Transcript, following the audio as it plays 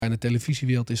En de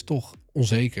televisiewereld is toch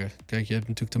onzeker. Kijk, je hebt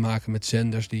natuurlijk te maken met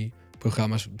zenders die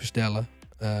programma's bestellen.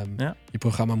 Je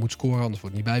programma moet scoren, anders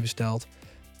wordt het niet bijbesteld.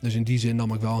 Dus in die zin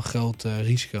nam ik wel een groot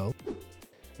risico.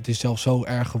 Het is zelfs zo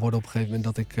erg geworden op een gegeven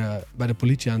moment dat ik bij de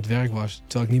politie aan het werk was,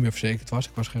 terwijl ik niet meer verzekerd was.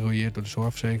 Ik was gerooieerd door de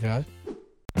zorgverzekeraar.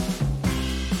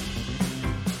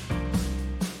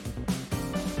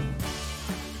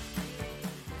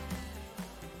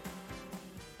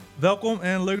 Welkom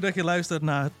en leuk dat je luistert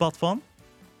naar Het Pad van.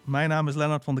 Mijn naam is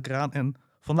Lennart van der Kraan en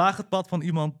vandaag het pad van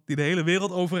iemand die de hele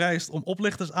wereld overreist om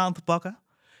oplichters aan te pakken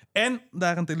en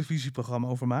daar een televisieprogramma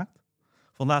over maakt.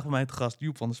 Vandaag bij mij te gast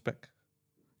Joep van de Spek.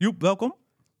 Joep, welkom.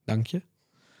 Dank je.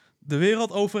 De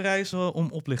wereld overreizen om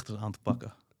oplichters aan te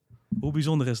pakken. Hoe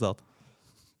bijzonder is dat?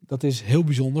 Dat is heel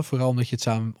bijzonder, vooral omdat ik het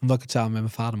samen met mijn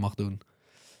vader mag doen.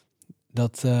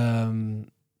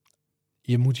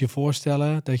 Je moet je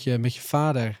voorstellen dat je met je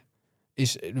vader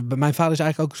mijn vader is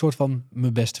eigenlijk ook een soort van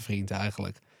mijn beste vriend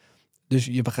eigenlijk. Dus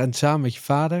je begint samen met je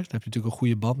vader, daar heb je natuurlijk een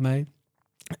goede band mee.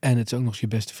 En het is ook nog eens je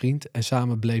beste vriend. En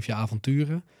samen beleef je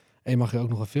avonturen. En je mag er ook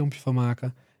nog een filmpje van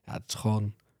maken. Ja, het is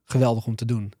gewoon geweldig om te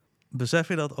doen. Besef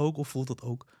je dat ook of voelt het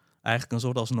ook eigenlijk een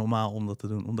soort als normaal om dat te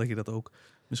doen? Omdat je dat ook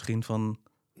misschien van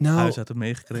huis uit hebt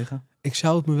meegekregen? Ik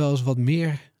zou het me wel eens wat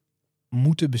meer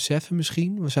moeten beseffen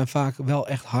misschien. We zijn vaak wel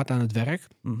echt hard aan het werk.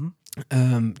 Mm-hmm.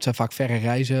 Het zijn vaak verre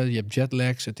reizen. Je hebt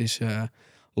jetlags. Het is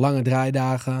lange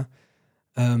draaidagen.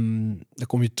 Dan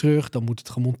kom je terug. Dan moet het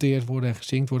gemonteerd worden en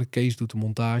gezinkt worden. Kees doet de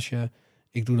montage.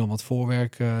 Ik doe dan wat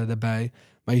voorwerk daarbij.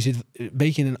 Maar je zit een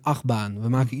beetje in een achtbaan. We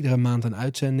maken iedere maand een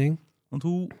uitzending. Want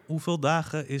hoeveel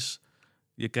dagen is...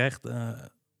 Je krijgt...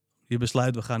 je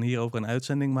besluit, we gaan hierover een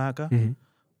uitzending maken. Mm-hmm.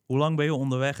 Hoe lang ben je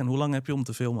onderweg en hoe lang heb je om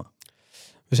te filmen?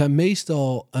 We zijn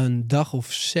meestal een dag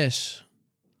of 6.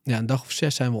 Ja, een dag of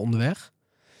 6 zijn we onderweg.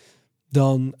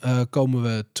 Dan komen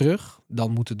we terug.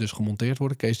 Dan moet het dus gemonteerd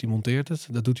worden. Kees die monteert het.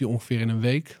 Dat doet hij ongeveer in een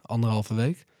week, 1,5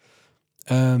 week.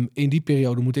 In die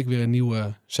periode moet ik weer een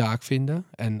nieuwe zaak vinden.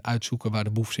 En uitzoeken waar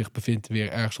de boef zich bevindt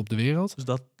weer ergens op de wereld. Dus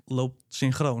dat loopt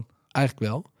synchroon?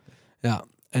 Eigenlijk wel, ja.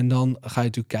 En dan ga je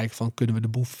natuurlijk kijken van, kunnen we de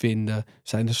boef vinden?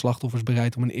 Zijn de slachtoffers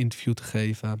bereid om een interview te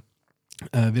geven?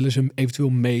 Willen ze eventueel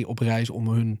mee op reis om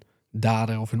hun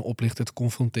dader of hun oplichter te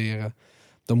confronteren?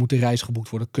 Dan moet de reis geboekt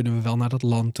worden. Kunnen we wel naar dat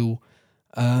land toe?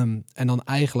 En dan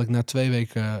eigenlijk na 2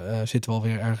 weken zitten we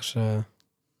alweer ergens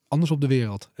anders op de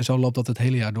wereld. En zo loopt dat het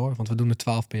hele jaar door, want we doen er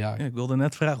 12 per jaar. Ja, ik wilde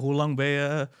net vragen, hoe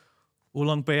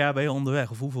lang per jaar ben je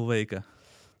onderweg? Of hoeveel weken?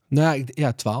 Nou,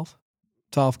 12.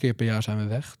 12 keer per jaar zijn we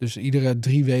weg. Dus iedere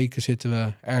 3 weken zitten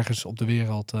we ergens op de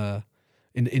wereld.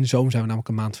 In de zomer zijn we namelijk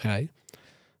een maand vrij.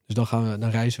 Dus dan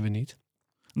reizen we niet.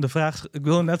 De vraag, ik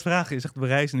wilde net vragen, je zegt we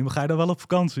reizen niet, maar ga je dan wel op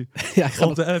vakantie? Ja,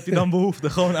 Heb je dan behoefte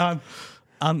gewoon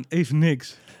aan even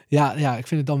niks? Ja, ik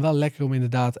vind het dan wel lekker om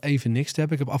inderdaad even niks te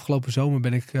hebben. Ik heb afgelopen zomer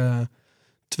ben ik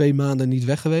 2 maanden niet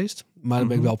weg geweest. Maar dan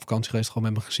ben ik wel op vakantie geweest, gewoon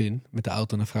met mijn gezin. Met de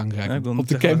auto naar Frankrijk, op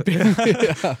de camping.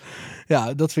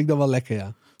 Ja, dat vind ik dan wel lekker,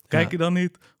 ja. Kijk je dan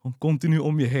niet continu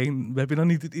om je heen? Heb je dan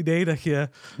niet het idee dat je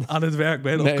aan het werk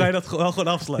bent? Of kan je dat wel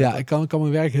gewoon afsluiten? Ja, ik kan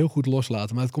mijn werk heel goed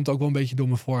loslaten. Maar het komt ook wel een beetje door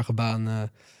mijn vorige baan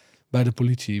bij de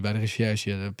politie, bij de recherche.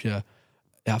 Dan heb je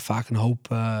vaak een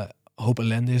hoop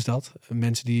ellende is dat.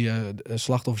 Mensen die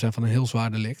slachtoffer zijn van een heel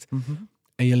zwaar delict. Mm-hmm.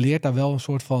 En je leert daar wel een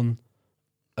soort van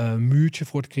muurtje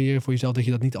voor te creëren voor jezelf, dat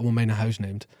je dat niet allemaal mee naar huis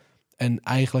neemt. En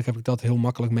eigenlijk heb ik dat heel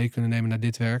makkelijk mee kunnen nemen naar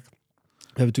dit werk. We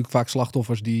hebben natuurlijk vaak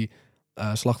slachtoffers die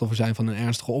slachtoffer zijn van een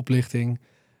ernstige oplichting.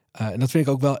 En dat vind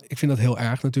ik ook wel, ik vind dat heel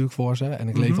erg natuurlijk voor ze. En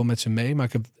ik leef wel met ze mee. Maar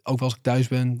ik heb ook wel als ik thuis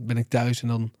ben ik thuis en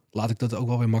dan laat ik dat ook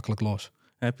wel weer makkelijk los.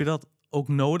 Heb je dat ook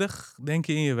nodig, denk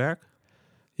je, in je werk?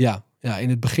 Ja, in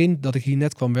het begin dat ik hier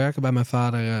net kwam werken bij mijn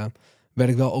vader, werd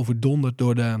ik wel overdonderd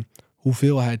door de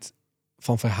hoeveelheid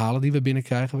van verhalen die we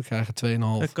binnenkrijgen. We krijgen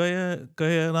 2,5. Kan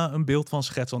je daar een beeld van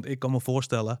schetsen? Want ik kan me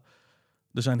voorstellen,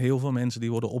 er zijn heel veel mensen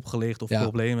die worden opgelicht of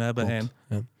problemen hebben. Klopt,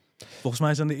 en volgens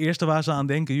mij zijn de eerste waar ze aan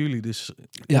denken jullie. Dus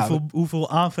hoeveel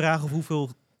aanvragen of hoeveel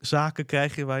zaken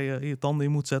krijg je waar je je tanden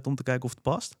in moet zetten om te kijken of het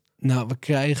past? Nou, we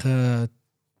krijgen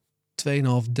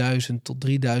 2.500 tot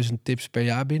 3.000 tips per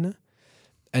jaar binnen.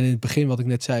 En in het begin, wat ik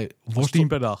net zei... Was 10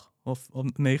 per dag? Of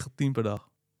 9, 10 per dag?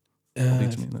 Of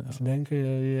iets minder. Even denken,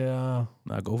 ja...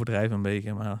 Nou, ik overdrijf een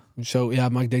beetje, maar...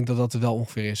 Maar ik denk dat dat er wel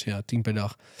ongeveer is, 10 per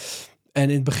dag. En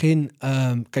in het begin,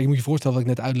 kijk, je moet je voorstellen wat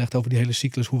ik net uitlegde over die hele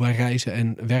cyclus, hoe wij reizen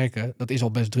en werken. Dat is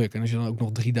al best druk. En als je dan ook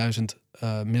nog 3000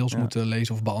 mails moet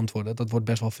lezen of beantwoorden, dat wordt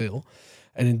best wel veel.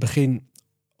 En in het begin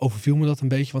overviel me dat een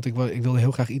beetje, want ik wilde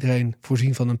heel graag iedereen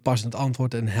voorzien van een passend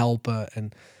antwoord en helpen.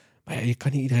 Maar je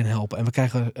kan niet iedereen helpen. En we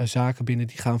krijgen zaken binnen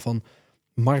die gaan van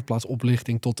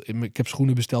marktplaatsoplichting tot... Ik heb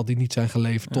schoenen besteld die niet zijn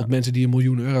geleverd, tot mensen die €1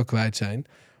 miljoen kwijt zijn.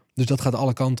 Dus dat gaat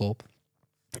alle kanten op.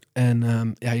 En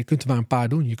je kunt er maar een paar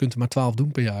doen. Je kunt er maar 12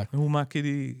 doen per jaar. Hoe maak je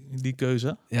die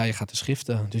keuze? Ja, je gaat de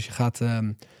schriften. Dus je gaat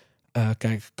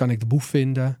kijken, kan ik de boef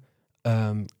vinden?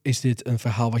 Is dit een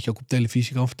verhaal wat je ook op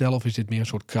televisie kan vertellen? Of is dit meer een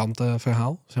soort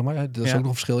krantenverhaal? Zeg maar. Er is ook nog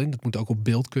een verschil in. Dat moet ook op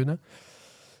beeld kunnen.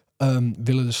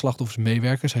 Willen de slachtoffers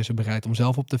meewerken? Zijn ze bereid om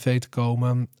zelf op tv te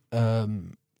komen?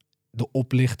 De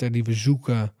oplichter die we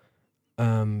zoeken...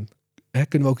 kunnen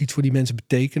we ook iets voor die mensen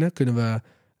betekenen? Kunnen we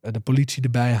de politie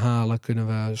erbij halen? Kunnen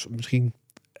we misschien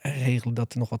regelen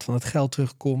dat er nog wat van het geld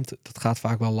terugkomt? Dat gaat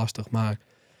vaak wel lastig, maar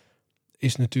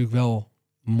is natuurlijk wel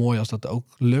mooi als dat ook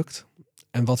lukt.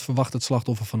 En wat verwacht het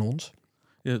slachtoffer van ons?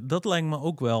 Ja, dat lijkt me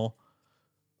ook wel.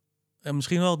 En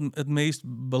misschien wel het meest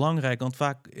belangrijk. Want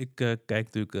vaak, ik kijk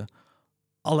natuurlijk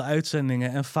alle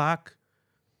uitzendingen. En vaak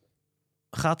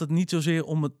gaat het niet zozeer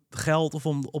om het geld of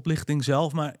om de oplichting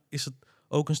zelf. Maar is het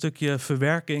ook een stukje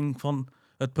verwerking van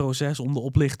het proces om de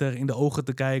oplichter in de ogen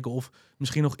te kijken. Of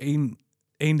misschien nog één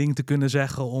ding te kunnen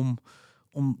zeggen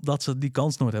omdat ze die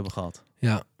kans nooit hebben gehad.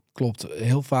 Ja, klopt.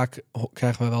 Heel vaak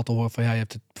krijgen we wel te horen van... je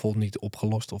hebt het bijvoorbeeld niet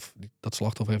opgelost... of dat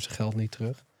slachtoffer heeft zijn geld niet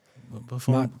terug.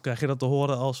 Krijg je dat te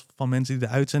horen als van mensen die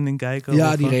de uitzending kijken?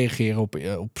 Ja, die reageren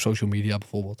op social media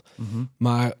bijvoorbeeld. Mm-hmm.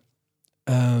 Maar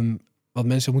wat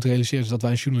mensen moeten realiseren... is dat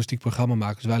wij een journalistiek programma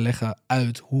maken. Dus wij leggen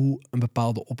uit hoe een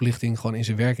bepaalde oplichting... gewoon in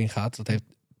zijn werking gaat. Dat heeft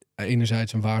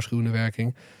enerzijds een waarschuwende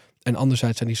werking... en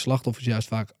anderzijds zijn die slachtoffers juist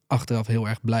vaak achteraf heel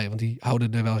erg blij. Want die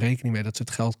houden er wel rekening mee dat ze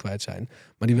het geld kwijt zijn.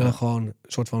 Maar die willen gewoon een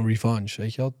soort van revenge,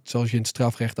 weet je wel? Zoals je in het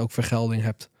strafrecht ook vergelding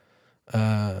hebt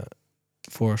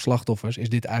voor slachtoffers... is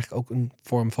dit eigenlijk ook een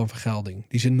vorm van vergelding.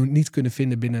 Die ze niet kunnen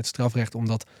vinden binnen het strafrecht...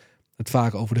 omdat het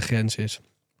vaak over de grens is.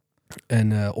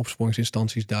 En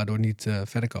opsporingsinstanties daardoor niet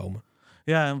verder komen.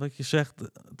 Ja, en wat je zegt,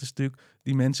 het is natuurlijk...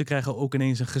 die mensen krijgen ook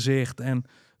ineens een gezicht. En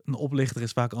een oplichter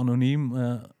is vaak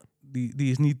anoniem...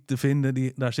 Die is niet te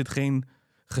vinden, daar zit geen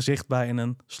gezicht bij. En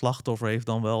een slachtoffer heeft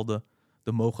dan wel de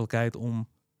mogelijkheid om...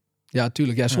 Ja,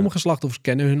 tuurlijk. Ja, sommige slachtoffers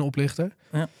kennen hun oplichter.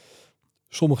 Ja.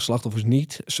 Sommige slachtoffers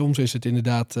niet. Soms is het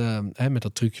inderdaad, met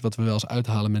dat trucje wat we wel eens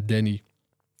uithalen met Danny.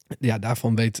 Ja,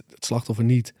 daarvan weet het slachtoffer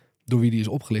niet door wie die is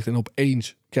opgelicht. En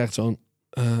opeens krijgt zo'n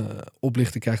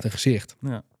oplichter een gezicht.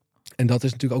 Ja. En dat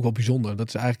is natuurlijk ook wel bijzonder. Dat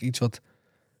is eigenlijk iets wat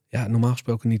normaal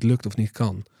gesproken niet lukt of niet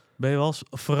kan. Ben je wel eens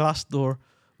verrast door...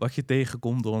 wat je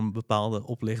tegenkomt door een bepaalde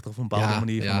oplichter of een bepaalde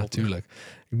manier van oplichten? Ja, tuurlijk.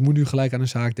 Ik moet nu gelijk aan een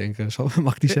zaak denken. Zo,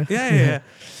 mag ik die zeggen? Ja.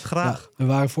 Graag. Ja, we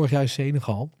waren vorig jaar in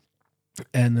Senegal.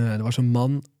 En er was een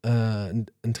man, een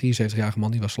 73-jarige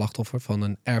man, die was slachtoffer van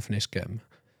een erfeniscam. Een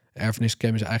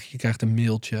erfeniscam is eigenlijk, je krijgt een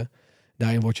mailtje.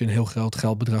 Daarin wordt je een heel groot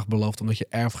geldbedrag beloofd... omdat je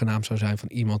erfgenaam zou zijn van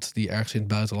iemand die ergens in het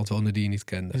buitenland woonde die je niet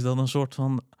kende. Is dat een soort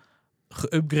van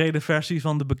geüpgrade versie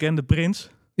van de bekende prins?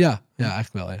 Ja,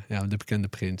 eigenlijk wel. Ja, de bekende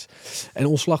prins. En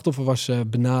ons slachtoffer was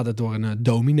benaderd door een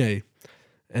dominee.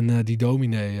 En die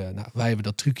dominee, wij hebben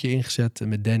dat trucje ingezet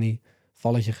met Danny.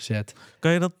 Valletje gezet.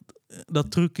 Kan je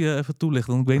dat trucje even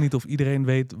toelichten? Want ik weet niet of iedereen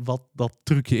weet wat dat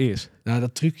trucje is. Nou,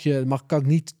 dat trucje kan ik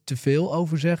niet te veel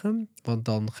over zeggen. Want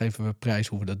dan geven we prijs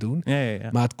hoe we dat doen. Ja.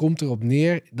 Maar het komt erop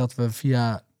neer dat we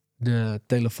via de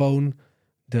telefoon...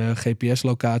 de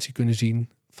GPS-locatie kunnen zien...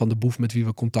 van de boef met wie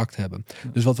we contact hebben.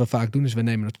 Dus wat we vaak doen is, we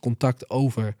nemen het contact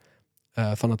over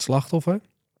van het slachtoffer.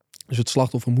 Dus het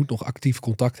slachtoffer moet nog actief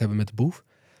contact hebben met de boef.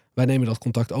 Wij nemen dat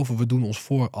contact over. We doen ons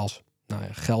voor als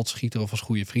geldschieter of als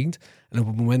goede vriend. En op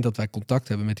het moment dat wij contact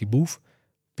hebben met die boef,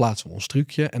 plaatsen we ons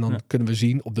trucje. En dan kunnen we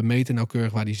zien op de meter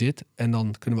nauwkeurig waar die zit. En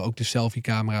dan kunnen we ook de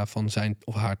selfie-camera van zijn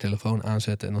of haar telefoon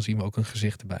aanzetten. En dan zien we ook een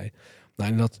gezicht erbij.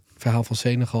 Nou, in dat verhaal van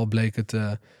Senegal bleek het...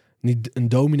 niet een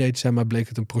dominee te zijn, maar bleek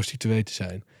het een prostituee te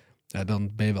zijn. Ja,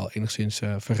 dan ben je wel enigszins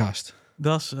verrast.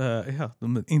 Dat is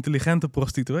een intelligente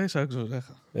prostituee, zou ik zo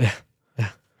zeggen. Ja.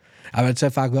 Maar het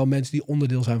zijn vaak wel mensen die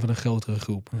onderdeel zijn van een grotere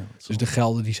groep. Ja, dus de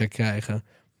gelden die zij krijgen,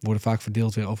 worden vaak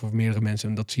verdeeld weer over meerdere mensen.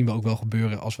 En dat zien we ook wel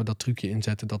gebeuren als we dat trucje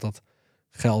inzetten. Dat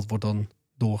geld wordt dan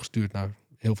doorgestuurd naar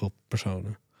heel veel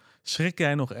personen. Schrik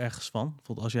jij nog ergens van?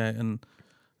 Bijvoorbeeld als jij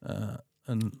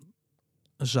een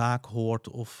zaak hoort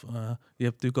of je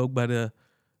hebt natuurlijk ook bij de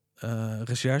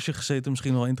recherche gezeten,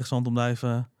 misschien wel interessant om daar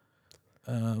even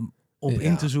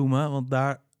in te zoomen, want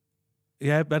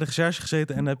jij hebt bij de recherche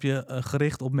gezeten en heb je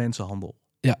gericht op mensenhandel.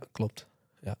 Ja, klopt.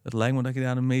 Ja. Het lijkt me dat je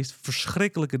daar de meest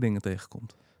verschrikkelijke dingen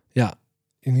tegenkomt. Ja,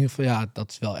 in ieder geval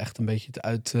dat is wel echt een beetje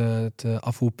het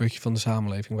afvoerputje van de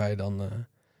samenleving waar je dan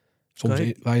soms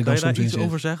kan je daar iets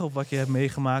over zeggen of wat je hebt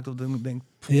meegemaakt? Of ik denk,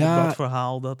 dat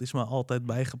verhaal, dat is me altijd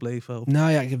bijgebleven. Of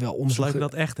ik heb wel onderzoek. Sluit je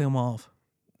dat echt helemaal af?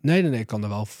 Nee, ik kan er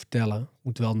wel vertellen. Ik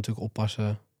moet wel natuurlijk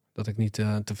oppassen dat ik niet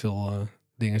te veel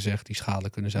dingen zeg die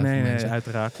schadelijk kunnen zijn voor Nee, mensen.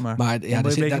 uiteraard. Maar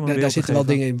daar zitten wel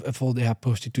dingen in. Bijvoorbeeld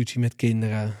prostitutie met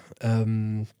kinderen.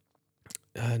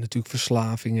 Natuurlijk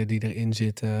verslavingen die erin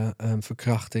zitten.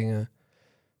 Verkrachtingen.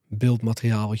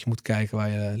 Beeldmateriaal wat je moet kijken waar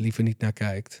je liever niet naar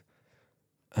kijkt.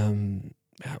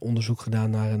 Onderzoek gedaan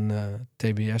naar een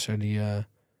TBS'er die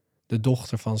de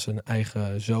dochter van zijn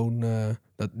eigen zoon...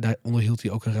 daar onderhield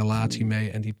hij ook een relatie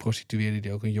mee en die prostitueerde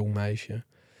hij ook een jong meisje.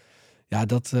 Ja,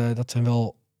 dat zijn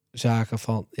wel zaken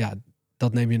van... Ja,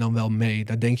 dat neem je dan wel mee.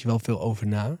 Daar denk je wel veel over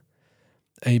na.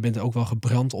 En je bent ook wel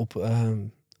gebrand op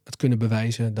het kunnen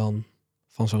bewijzen dan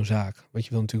van zo'n zaak. Want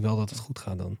je wil natuurlijk wel dat het goed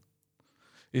gaat dan.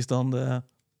 Is dan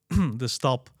de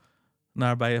stap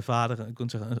naar bij je vader, ik kan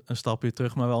zeggen een stapje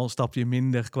terug, maar wel een stapje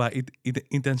minder qua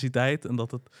intensiteit. En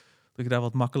dat je daar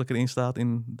wat makkelijker in staat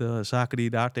in de zaken die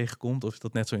je daar tegenkomt? Of is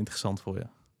dat net zo interessant voor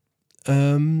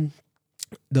je?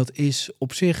 Dat is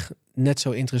op zich net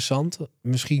zo interessant.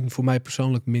 Misschien voor mij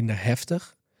persoonlijk minder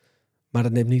heftig. Maar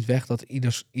dat neemt niet weg dat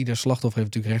ieder slachtoffer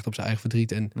heeft natuurlijk recht op zijn eigen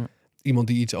verdriet. En iemand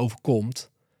die iets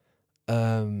overkomt,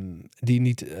 die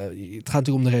niet... het gaat natuurlijk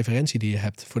om de referentie die je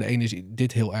hebt. Voor de ene is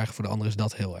dit heel erg, voor de andere is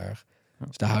dat heel erg. Ja.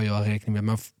 Dus daar hou je wel rekening mee.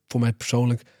 Maar voor mij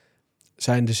persoonlijk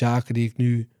zijn de zaken die ik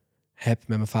nu heb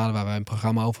met mijn vader, waar wij een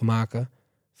programma over maken,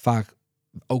 vaak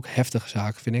ook heftige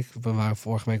zaken, vind ik.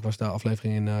 Vorige week was de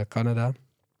aflevering in Canada.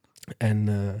 En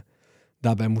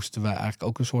daarbij moesten wij eigenlijk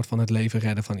ook een soort van het leven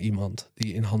redden van iemand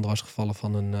die in handen was gevallen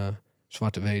van een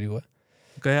zwarte weduwe.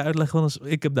 Kan je uitleggen wat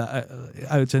ik heb de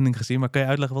uitzending gezien, maar kan je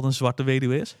uitleggen wat een zwarte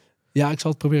weduwe is? Ja, ik zal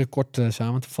het proberen kort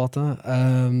samen te vatten.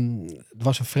 Het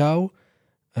was een vrouw,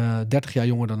 30 jaar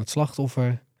jonger dan het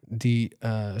slachtoffer, die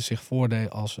zich voordeed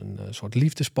als een soort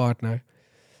liefdespartner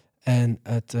en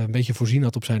het een beetje voorzien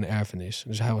had op zijn erfenis.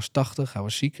 Dus hij was 80, hij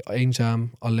was ziek,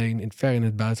 eenzaam, alleen ver in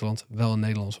het buitenland, wel een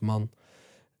Nederlandse man.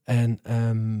 En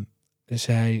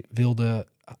zij wilde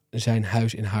zijn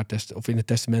huis in het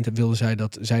testament wilde zij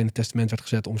dat zij in het testament werd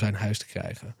gezet om zijn huis te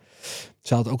krijgen.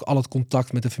 Ze had ook al het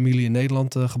contact met de familie in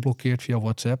Nederland geblokkeerd via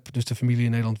WhatsApp. Dus de familie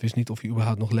in Nederland wist niet of hij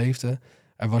überhaupt nog leefde.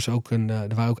 Er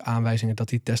waren ook aanwijzingen dat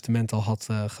hij het testament al had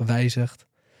gewijzigd.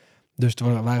 Dus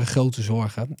er waren grote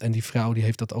zorgen. En die vrouw die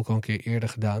heeft dat ook al een keer eerder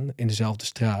gedaan. In dezelfde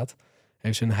straat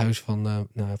heeft ze een huis van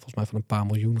volgens mij van een paar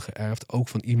miljoen geërfd. Ook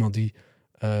van iemand die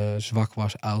zwak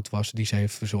was, oud was, die ze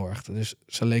heeft verzorgd. Dus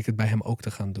ze leek het bij hem ook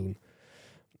te gaan doen.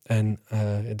 En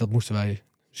dat moesten wij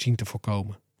zien te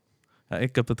voorkomen. Ja,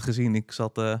 ik heb het gezien. Ik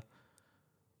zat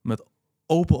met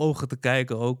open ogen te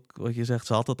kijken. Ook wat je zegt,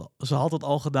 ze had het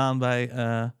al gedaan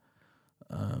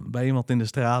bij iemand in de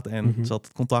straat. En ze had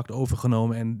het contact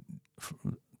overgenomen en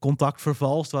contact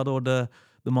vervalst. Waardoor de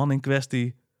man in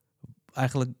kwestie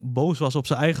eigenlijk boos was op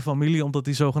zijn eigen familie, omdat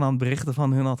hij zogenaamd berichten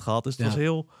van hun had gehad. Dus het was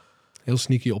heel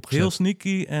sneaky opgezet. Heel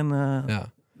sneaky en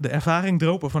de ervaring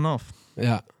droop er vanaf.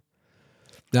 Ja,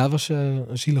 dat was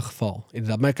een zielig geval,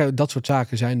 inderdaad. Maar kijk, dat soort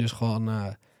zaken zijn dus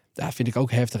gewoon, vind ik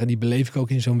ook heftig. En die beleef ik ook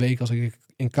in zo'n week als ik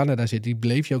in Canada zit. Die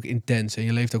beleef je ook intens. En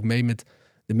je leeft ook mee met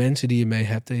de mensen die je mee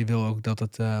hebt. En je wil ook dat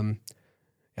het,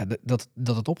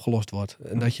 dat het opgelost wordt.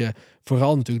 En dat je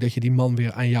vooral natuurlijk dat je die man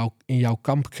weer in jouw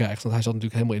kamp krijgt. Want hij zat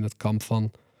natuurlijk helemaal in het kamp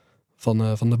van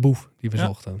de boef die we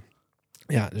zochten.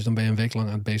 Ja, dus dan ben je een week lang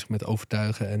aan het bezig met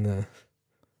overtuigen en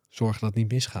zorgen dat het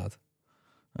niet misgaat.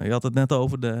 Je had het net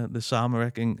over de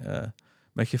samenwerking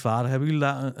met je vader. Hebben jullie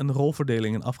daar een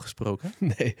rolverdeling in afgesproken?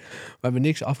 Nee, we hebben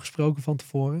niks afgesproken van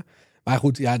tevoren. Maar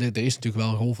goed, ja, er is natuurlijk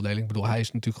wel een rolverdeling. Ik bedoel, hij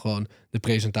is natuurlijk gewoon de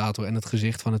presentator en het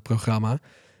gezicht van het programma.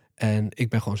 En ik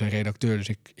ben gewoon zijn redacteur. Dus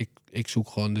ik zoek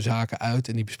gewoon de zaken uit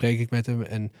en die bespreek ik met hem.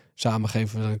 En samen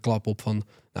geven we er een klap op van,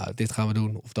 nou, dit gaan we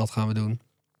doen of dat gaan we doen.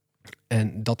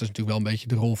 En dat is natuurlijk wel een beetje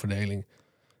de rolverdeling.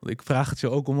 Ik vraag het je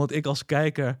ook omdat ik als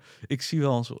kijker, ik zie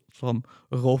wel een soort van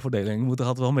rolverdeling. Ik moet er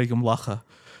altijd wel een beetje om lachen.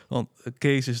 Want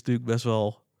Kees is natuurlijk best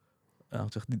wel,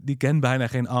 die kent bijna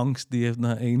geen angst. Die heeft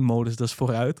naar één modus, dat is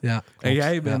vooruit. Ja, klopt. En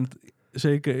jij bent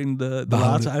zeker in de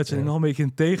laatste uitzending nog een beetje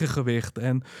een tegengewicht.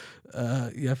 En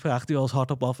jij vraagt je wel eens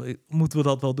hardop af, moeten we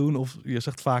dat wel doen? Of je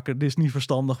zegt vaker, dit is niet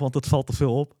verstandig, want het valt te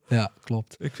veel op. Ja,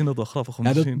 klopt. Ik vind dat wel grappig om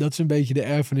te zien. Dat is een beetje de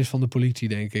erfenis van de politie,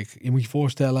 denk ik. Je moet je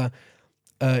voorstellen,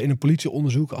 in een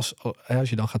politieonderzoek, als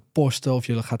je dan gaat posten of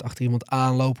je gaat achter iemand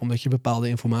aanlopen omdat je bepaalde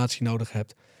informatie nodig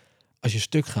hebt. Als je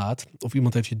stuk gaat of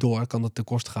iemand heeft je door, kan dat ten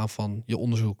koste gaan van je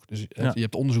onderzoek. Dus je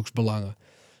hebt onderzoeksbelangen.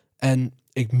 En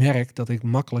ik merk dat ik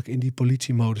makkelijk in die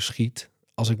politiemodus schiet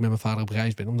als ik met mijn vader op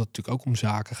reis ben. Omdat het natuurlijk ook om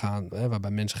zaken gaan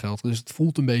waarbij mensen geld. Dus het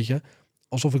voelt een beetje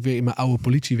alsof ik weer in mijn oude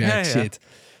politiewerk zit.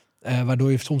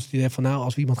 Waardoor je soms het idee hebt van, nou,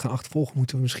 als we iemand gaan achtervolgen,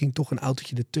 moeten we misschien toch een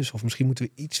autootje ertussen. Of misschien moeten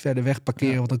we iets verder weg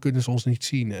parkeren, want dan kunnen ze ons niet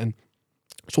zien. En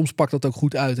soms pakt dat ook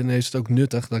goed uit en dan is het ook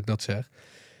nuttig dat ik dat zeg.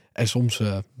 En soms,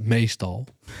 meestal,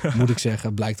 moet ik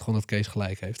zeggen, blijkt gewoon dat Kees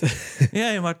gelijk heeft.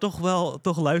 Ja, maar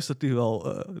toch luistert hij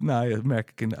wel naar je, merk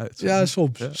ik in de uitzending.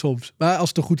 Ja, soms. Maar als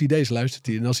het een goed idee is, luistert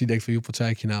hij. En als hij denkt van, joh, wat zei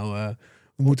ik je nou?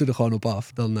 We moeten er gewoon op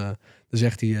af. Dan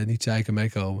zegt hij niet zeiken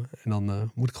meekomen. En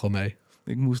dan moet ik gewoon mee.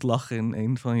 Ik moest lachen in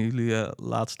een van jullie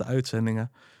laatste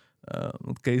uitzendingen.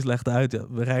 Want Kees legde uit,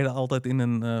 we rijden altijd in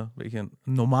een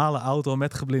normale auto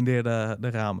met geblindeerde de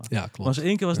ramen. Ja, klopt. Maar eens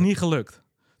één keer was het niet gelukt.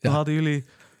 Dan hadden jullie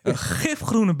een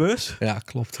gifgroene bus. Ja,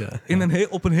 klopt. Ja.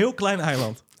 Op een heel klein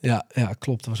eiland. Ja,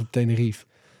 klopt. Dat was op Tenerife.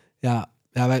 Ja,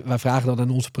 wij vragen dan aan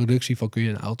onze productie van, kun je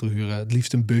een auto huren? Het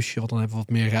liefst een busje, want dan hebben we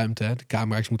wat meer ruimte. Hè? De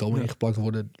camera's moeten allemaal ingeplakt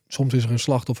worden. Soms is er een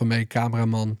slachtoffer mee,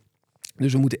 cameraman.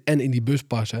 Dus we moeten en in die bus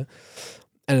passen.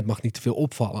 En het mag niet te veel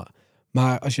opvallen.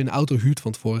 Maar als je een auto huurt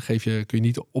van tevoren, kun je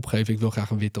niet opgeven, ik wil graag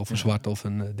een witte of een zwarte of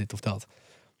een dit of dat.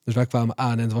 Dus wij kwamen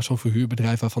aan en het was zo'n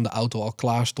verhuurbedrijf waarvan de auto al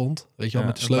klaar stond. Weet je wel,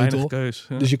 met de sleutel. Keus,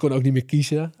 ja. Dus je kon ook niet meer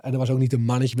kiezen. En er was ook niet een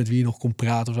mannetje met wie je nog kon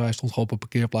praten of zo. Hij stond gewoon op een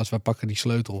parkeerplaats, wij pakken die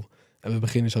sleutel. En we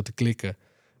beginnen zo te klikken.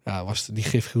 Ja, was die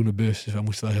gifgroene bus, dus we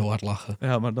moesten wel heel hard lachen.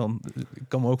 Ja, maar dan, ik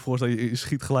kan me ook voorstellen, je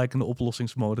schiet gelijk in de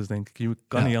oplossingsmodus, denk ik. Je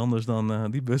kan niet anders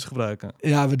dan die bus gebruiken.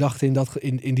 Ja, we dachten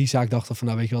in die zaak van,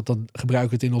 nou weet je wat, dan gebruiken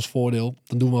we het in ons voordeel.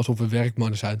 Dan doen we alsof we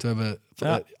werkmannen zijn. Toen hebben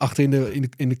we, achter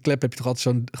in de klep heb je toch altijd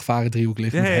zo'n gevaren driehoek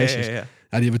liggen met hesjes. Ja, die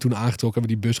hebben we toen aangetrokken,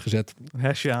 hebben die bus gezet.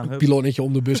 Hesje aan. Een pilonnetje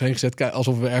om de bus heen gezet,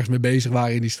 alsof we ergens mee bezig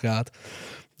waren in die straat.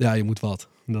 Ja, je moet wat.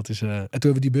 Dat is, en toen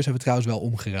hebben we die bus trouwens wel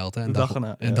omgeruild. Hè, een dag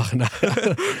erna. Een dag erna.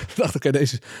 Ik dacht, oké,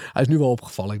 hij is nu wel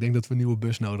opgevallen. Ik denk dat we een nieuwe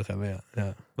bus nodig hebben.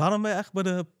 Ja. Waarom ben je eigenlijk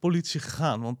bij de politie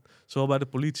gegaan? Want zowel bij de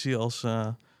politie als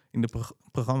in de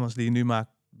programma's die je nu maakt,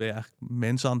 ben je eigenlijk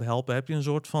mensen aan het helpen. Heb je een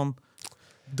soort van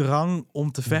drang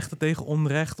om te vechten tegen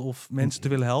onrecht of mensen te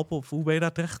willen helpen? Of hoe ben je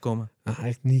daar terechtgekomen? Nou,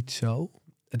 eigenlijk niet zo.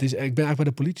 Ik ben eigenlijk bij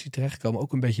de politie terechtgekomen,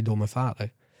 ook een beetje door mijn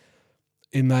vader.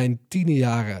 In mijn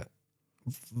tienerjaren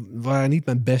waren niet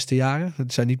mijn beste jaren.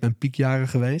 Het zijn niet mijn piekjaren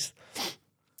geweest.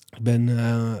 Ik ben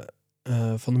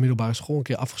van de middelbare school een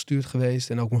keer afgestuurd geweest.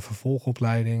 En ook mijn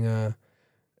vervolgopleiding.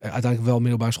 Uiteindelijk wel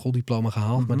middelbare schooldiploma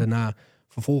gehaald. Maar daarna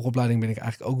vervolgopleiding ben ik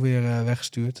eigenlijk ook weer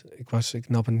weggestuurd. Ik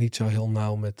nam het niet zo heel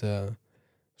nauw met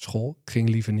school. Ik ging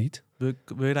liever niet.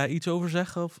 Wil je daar iets over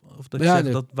zeggen? Of dat je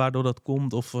zegt dat waardoor dat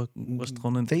komt? Of was het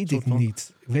gewoon een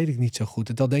niet. Weet ik niet zo goed.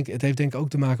 Het heeft denk ik ook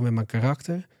te maken met mijn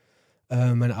karakter.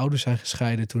 Mijn ouders zijn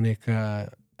gescheiden toen ik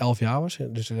 11 jaar was.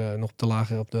 Dus nog te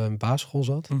lager op de basisschool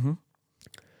zat.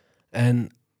 En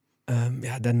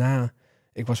daarna,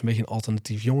 ik was een beetje een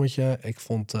alternatief jongetje. Ik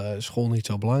vond school niet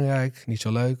zo belangrijk, niet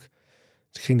zo leuk.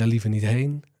 Dus ik ging daar liever niet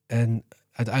heen. En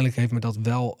uiteindelijk heeft me dat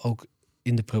wel ook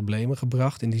in de problemen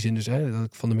gebracht. In die zin dus dat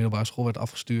ik van de middelbare school werd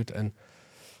afgestuurd. En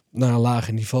naar een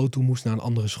lager niveau toe moest, naar een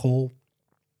andere school.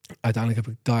 Uiteindelijk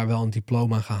heb ik daar wel een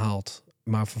diploma gehaald.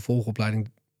 Maar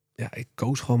vervolgopleiding, ik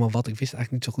koos gewoon maar wat. Ik wist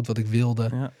eigenlijk niet zo goed wat ik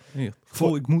wilde.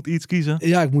 Ik moet iets kiezen.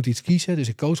 Ja, ik moet iets kiezen. Dus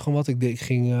ik koos gewoon wat. Ik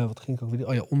ging, wat ging ik ook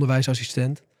weer?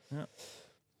 Onderwijsassistent.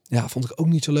 Ja, vond ik ook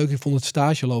niet zo leuk. Ik vond het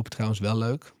stage lopen trouwens wel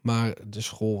leuk. Maar de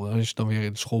school, als je dan weer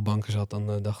in de schoolbanken zat,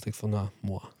 dan dacht ik van,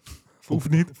 vond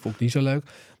ik niet zo leuk.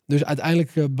 Dus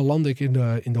uiteindelijk belandde ik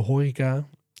in de horeca.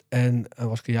 En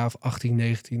was ik een jaar of 18,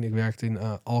 19. Ik werkte in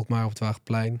Alkmaar op het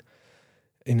Waagplein.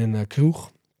 In een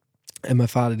kroeg. En mijn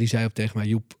vader die zei tegen mij,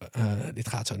 Joep, dit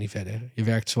gaat zo niet verder. Je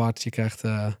werkt zwart, je krijgt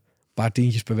een paar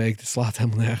tientjes per week. Het slaat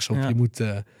helemaal nergens op. Ja. Je moet,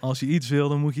 als je iets wil,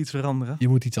 dan moet je iets veranderen. Je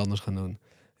moet iets anders gaan doen.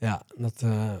 Ja,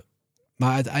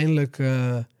 maar uiteindelijk,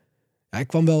 ik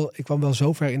kwam wel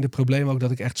zo ver in de problemen ook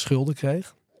dat ik echt schulden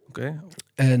kreeg. Oké.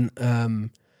 En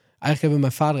eigenlijk hebben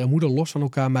mijn vader en moeder los van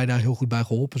elkaar mij daar heel goed bij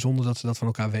geholpen, zonder dat ze dat van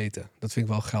elkaar weten. Dat vind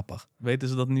ik wel grappig. Weten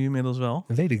ze dat nu inmiddels wel?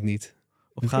 Dat weet ik niet.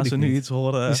 Of gaan ze nu iets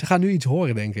horen? Ze gaan nu iets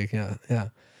horen, denk ik. Ja,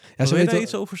 wil je daar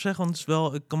iets over zeggen? Want het is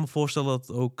wel, ik kan me voorstellen dat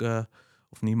het ook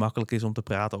of niet makkelijk is om te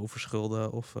praten over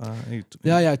schulden. Of,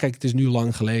 kijk, het is nu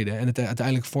lang geleden. En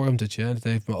uiteindelijk vormt het je. Het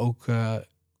heeft me ook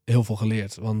heel veel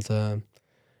geleerd. Want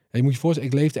je moet je voorstellen,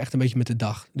 ik leefde echt een beetje met de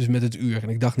dag. Dus met het uur. En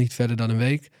ik dacht niet verder dan een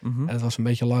week. En het was een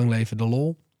beetje lang leven de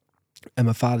lol. En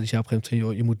mijn vader die zei op een gegeven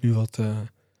moment, je moet nu wat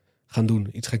gaan doen.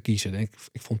 Iets gaan kiezen. En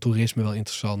ik vond toerisme wel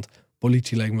interessant.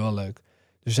 Politie leek me wel leuk.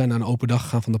 Dus we zijn naar een open dag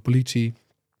gegaan van de politie.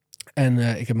 En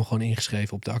ik heb me gewoon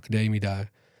ingeschreven op de academie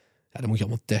daar. Ja, dan moet je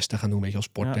allemaal testen gaan doen. Weet je, als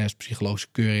sporttest, psychologische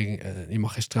keuring. Je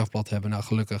mag geen strafblad hebben. Nou,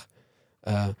 gelukkig.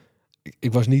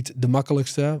 Ik was niet de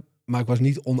makkelijkste, maar ik was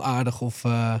niet onaardig of...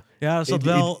 er zat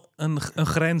wel een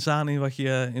grens aan in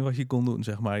wat je kon doen,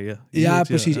 zeg maar.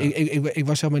 Precies. Ik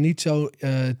was zeg maar niet zo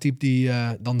type die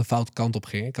dan de foute kant op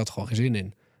ging. Ik had er gewoon geen zin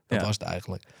in. Dat was het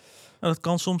eigenlijk. Nou, dat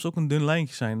kan soms ook een dun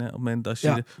lijntje zijn. Hè? Op het moment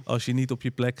als je niet op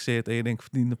je plek zit en je denkt,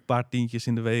 verdien een paar tientjes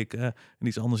in de week en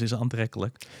iets anders is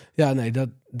aantrekkelijk. Ja, nee,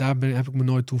 heb ik me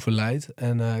nooit toe verleid.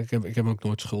 En ik heb me ook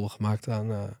nooit schuldig gemaakt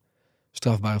aan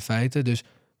strafbare feiten. Dus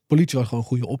politie was gewoon een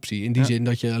goede optie. In die zin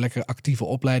dat je een lekker actieve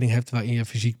opleiding hebt waarin je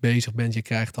fysiek bezig bent. Je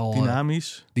krijgt al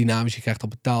dynamisch, je krijgt al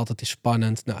betaald. Het is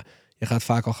spannend. Nou, je gaat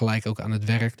vaak al gelijk ook aan het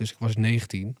werk. Dus ik was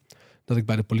 19 dat ik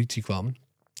bij de politie kwam.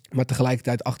 Maar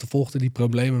tegelijkertijd achtervolgden die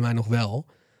problemen mij nog wel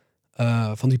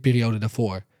van die periode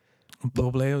daarvoor.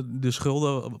 De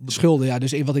schulden? Schulden, ja.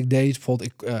 Dus wat ik deed,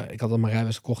 bijvoorbeeld, ik had al mijn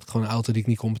rijbewijs, kocht ik gewoon een auto die ik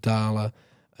niet kon betalen.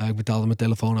 Ik betaalde mijn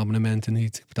telefoonabonnementen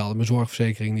niet. Ik betaalde mijn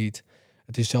zorgverzekering niet.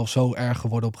 Het is zelfs zo erg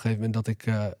geworden op een gegeven moment dat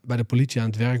ik bij de politie aan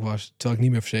het werk was, terwijl ik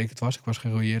niet meer verzekerd was. Ik was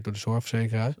gerooieerd door de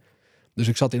zorgverzekeraar. Dus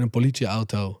ik zat in een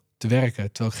politieauto te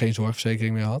werken, terwijl ik geen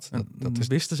zorgverzekering meer had.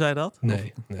 Wisten zij dat?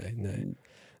 Nee.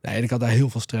 Nee, en ik had daar heel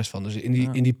veel stress van. Dus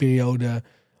in die periode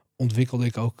ontwikkelde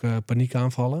ik ook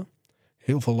paniekaanvallen.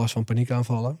 Heel veel last van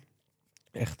paniekaanvallen.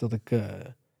 Echt dat ik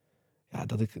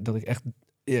echt...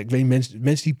 Ja, ik weet niet,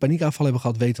 mensen die paniekaanvallen hebben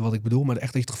gehad weten wat ik bedoel. Maar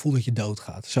echt dat je het gevoel dat je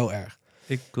doodgaat. Zo erg.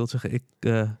 Ik wil zeggen,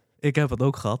 ik heb het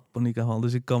ook gehad, paniekaanval.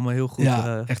 Dus ik kan me heel goed...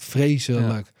 Ja, echt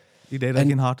vreselijk. Het idee dat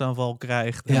je een hartaanval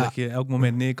krijgt en dat je elk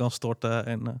moment neer kan storten.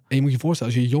 En je moet je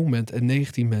voorstellen, als je jong bent en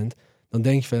 19 bent, dan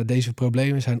denk je van deze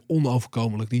problemen zijn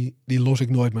onoverkomelijk. Die los ik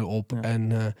nooit meer op. Ja.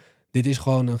 En dit is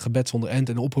gewoon een gebed zonder end.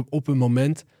 En op een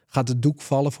moment gaat het doek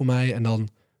vallen voor mij en dan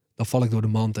val ik door de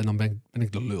mand en dan ben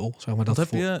ik de lul. Zeg maar, wat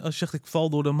heb je, als je zegt ik val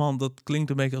door de mand, dat klinkt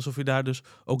een beetje alsof je daar dus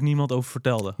ook niemand over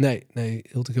vertelde. Nee,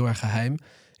 hield ik heel erg geheim.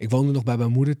 Ik woonde nog bij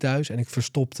mijn moeder thuis en ik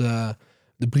verstopte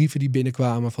de brieven die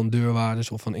binnenkwamen van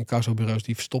deurwaarders of van incassobureaus,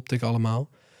 die verstopte ik allemaal.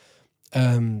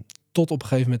 Tot op een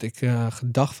gegeven moment ik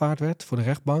gedagvaard werd voor de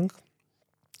rechtbank.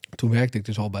 Toen werkte ik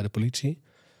dus al bij de politie.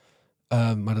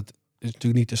 Maar dat is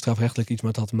natuurlijk niet een strafrechtelijk iets,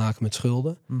 maar het had te maken met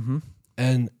schulden. Mm-hmm.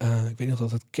 En ik weet nog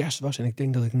dat het kerst was en ik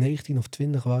denk dat ik 19 of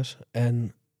 20 was.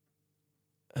 En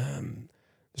er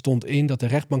stond in dat de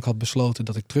rechtbank had besloten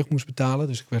dat ik terug moest betalen.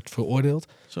 Dus ik werd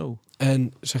veroordeeld. Zo.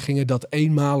 En ze gingen dat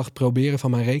eenmalig proberen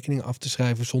van mijn rekening af te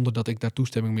schrijven zonder dat ik daar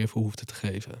toestemming meer voor hoefde te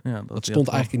geven. Ja, dat stond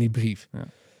eigenlijk in die brief. Ja.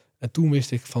 En toen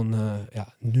wist ik van,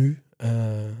 nu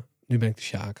ben ik de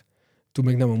sjaak. Toen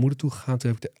ben ik naar mijn moeder toe gegaan.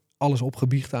 Toen heb ik alles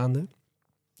opgebiecht aan haar.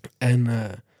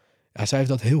 En zij heeft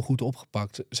dat heel goed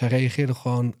opgepakt. Zij reageerde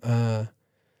gewoon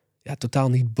totaal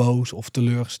niet boos of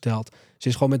teleurgesteld. Ze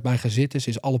is gewoon met mij gaan zitten. Ze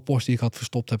is alle post die ik had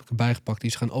verstopt, heb ik erbij gepakt. Die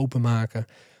is gaan openmaken.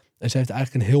 En ze heeft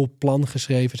eigenlijk een heel plan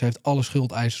geschreven. Ze heeft alle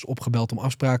schuldeisers opgebeld om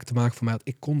afspraken te maken voor mij.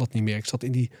 Ik kon dat niet meer. Ik zat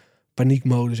in die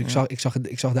paniekmodus.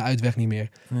 Ik zag de uitweg niet meer.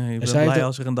 Nee, je bent blij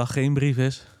als er een dag geen brief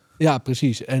is. Ja,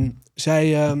 precies. En zij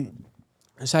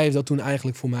heeft dat toen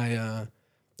eigenlijk voor mij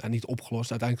niet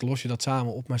opgelost. Uiteindelijk los je dat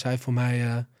samen op. Maar zij heeft voor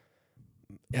mij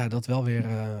dat wel weer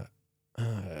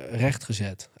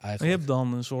rechtgezet eigenlijk. Maar je hebt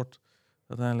dan een soort,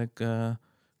 uiteindelijk,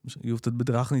 je hoeft het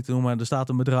bedrag niet te noemen, maar er staat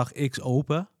een bedrag X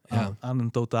open aan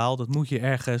een totaal. Dat moet je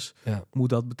ergens, moet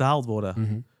dat betaald worden.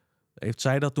 Mm-hmm. Heeft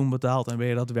zij dat toen betaald en ben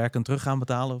je dat werkend terug gaan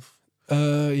betalen? Of?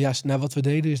 Wat we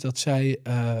deden is dat zij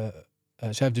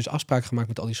heeft dus afspraken gemaakt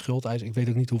met al die schuldeisers. Ik weet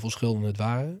ook niet hoeveel schulden het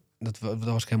waren. Dat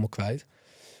was ik helemaal kwijt.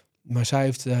 Maar zij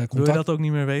heeft contact... Wil je dat ook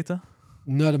niet meer weten?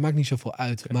 Nou, dat maakt niet zoveel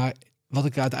uit. Okay. Maar wat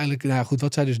ik uiteindelijk...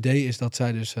 wat zij dus deed is dat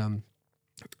zij dus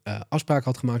afspraken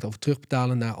had gemaakt over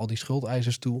terugbetalen naar al die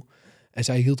schuldeisers toe. En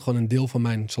zij hield gewoon een deel van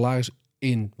mijn salaris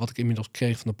in, wat ik inmiddels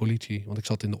kreeg van de politie. Want ik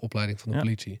zat in de opleiding van de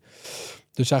politie.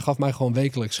 Dus zij gaf mij gewoon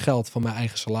wekelijks geld van mijn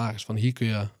eigen salaris. Van hier kun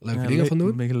je leuke dingen van doen.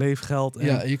 Een beetje leefgeld.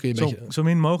 En hier kun je zo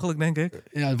min mogelijk, denk ik.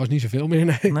 Ja, het was niet zoveel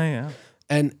meer, nee. Ja.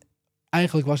 En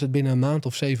eigenlijk was het binnen een maand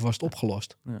of 7 was het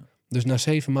opgelost. Ja. Dus na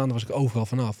 7 maanden was ik overal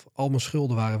vanaf. Al mijn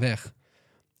schulden waren weg.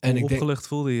 En opgelucht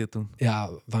voelde je je toen? Ja,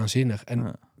 waanzinnig.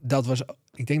 En dat was,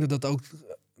 ik denk dat dat ook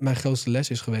mijn grootste les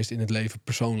is geweest in het leven,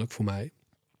 persoonlijk voor mij.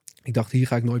 Ik dacht, hier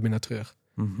ga ik nooit meer naar terug.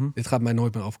 Mm-hmm. Dit gaat mij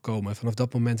nooit meer overkomen. En vanaf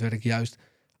dat moment werd ik juist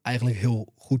eigenlijk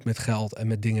heel goed met geld en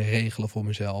met dingen regelen voor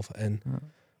mezelf. En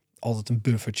altijd een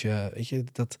buffertje. Weet je,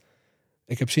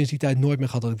 ik heb sinds die tijd nooit meer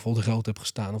gehad dat ik bijvoorbeeld rood heb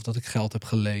gestaan of dat ik geld heb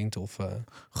geleend.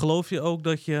 Geloof je ook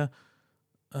dat je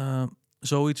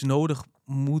zoiets nodig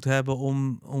moet hebben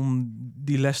om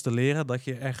die les te leren? Dat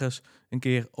je ergens een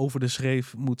keer over de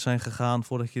schreef moet zijn gegaan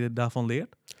voordat je daarvan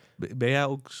leert? Ben jij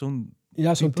ook zo'n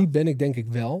zo'n type ben ik denk ik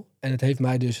wel. En het heeft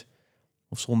mij dus...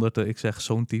 Of zonder ik zeg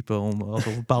zo'n type,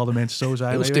 alsof bepaalde mensen zo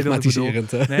zijn. Heel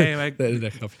stigmatiserend. Nee, maar nee,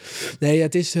 grapje. Nee,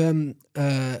 het is...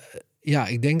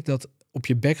 ik denk dat op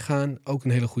je bek gaan ook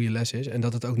een hele goede les is. En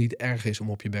dat het ook niet erg is om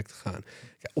op je bek te gaan.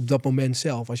 Kijk, op dat moment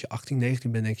zelf, als je 18,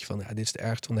 19 bent, denk je van... dit is het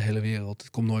ergste van de hele wereld.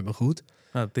 Het komt nooit meer goed.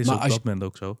 Nou, het is Maar op dat moment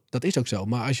ook zo. Dat is ook zo.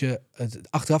 Maar als je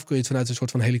achteraf kun je het vanuit een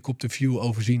soort van helikopterview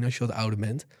overzien... als je wat ouder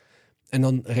bent. En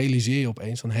dan realiseer je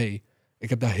opeens van... ik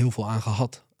heb daar heel veel aan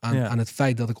gehad. Aan het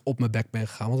feit dat ik op mijn bek ben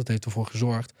gegaan. Want het heeft ervoor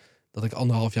gezorgd dat ik 1,5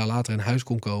 jaar later een huis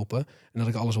kon kopen. En dat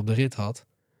ik alles op de rit had.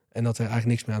 En dat er eigenlijk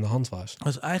niks meer aan de hand was. Dat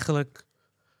is eigenlijk,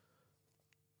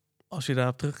 als je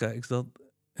daarop terugkijkt, dat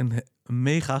een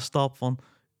mega stap van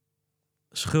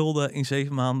schulden in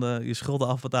 7 maanden, je schulden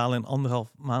afbetalen en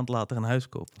 1,5 maand later een huis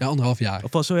kopen. Ja, 1,5 jaar.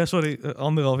 Of sorry, 1,5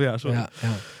 jaar, sorry. Ja.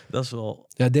 Dat is wel...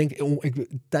 Ja,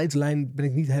 tijdslijn heb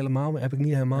ik niet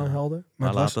helemaal helder.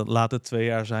 Maar laat het 2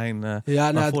 jaar zijn.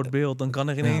 Maar voor het beeld, dan kan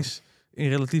er ineens in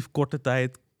relatief korte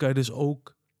tijd, kan je dus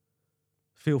ook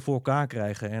veel voor elkaar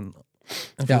krijgen en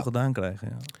veel gedaan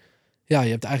krijgen. Ja,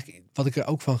 je hebt eigenlijk, wat ik er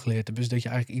ook van geleerd heb, is dat je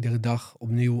eigenlijk iedere dag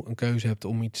opnieuw een keuze hebt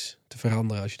om iets te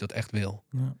veranderen als je dat echt wil.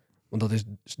 Ja. Want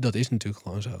dat is natuurlijk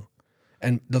gewoon zo.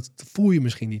 En dat voel je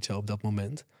misschien niet zo op dat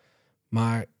moment.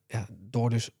 Maar door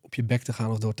dus op je bek te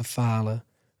gaan of door te falen,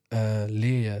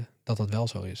 leer je dat dat wel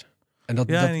zo is. En dat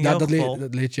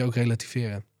leert je ook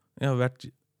relativeren. Ja,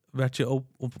 werd je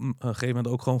op een gegeven moment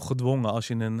ook gewoon gedwongen als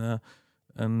je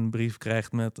een brief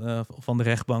krijgt van de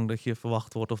rechtbank dat je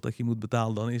verwacht wordt of dat je moet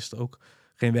betalen, dan is het ook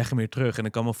geen weg meer terug. En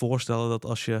ik kan me voorstellen dat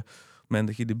als je op het moment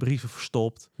dat je de brieven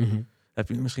verstopt, heb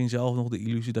je misschien zelf nog de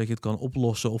illusie dat je het kan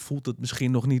oplossen of voelt het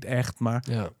misschien nog niet echt, maar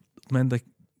op het moment dat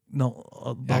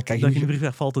je de brief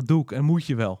krijgt, valt het doek en moet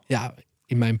je wel. Ja,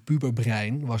 in mijn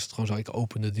puberbrein was het gewoon zo, ik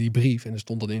opende die brief en er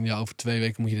stond dan in, over 2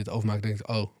 weken moet je dit overmaken. Dan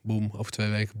denk ik, boem, over 2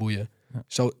 weken boeien.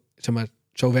 Ja.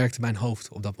 Zo werkte mijn hoofd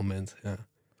op dat moment,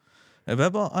 En we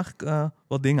hebben al eigenlijk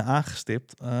wat dingen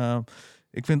aangestipt.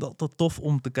 Ik vind het altijd tof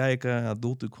om te kijken. Het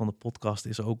doel natuurlijk van de podcast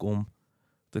is ook om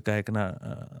te kijken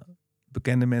naar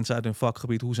bekende mensen uit hun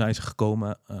vakgebied. Hoe zijn ze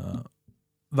gekomen?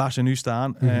 Waar ze nu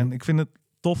staan. En ik vind het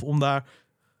tof om daar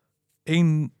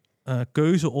 1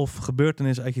 keuze of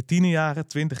gebeurtenis uit je 10-jaren,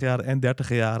 20-jaren en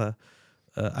 30-jaren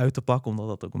uit te pakken. Omdat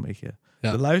dat ook een beetje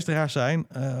de luisteraars zijn.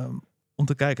 Om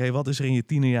te kijken, wat is er in je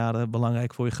 10-jaren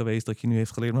belangrijk voor je geweest dat je nu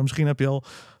heeft geleerd. Maar misschien heb je al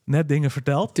net dingen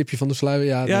verteld. Tipje van de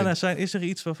sluier, is er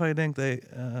iets waarvan je denkt,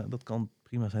 dat kan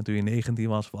prima zijn toen je 19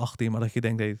 was of 18, maar dat je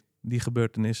denkt, die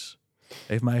gebeurtenis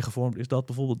heeft mij gevormd. Is dat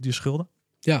bijvoorbeeld je schulden?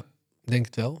 Ja, denk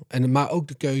het wel. Maar ook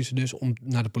de keuze dus om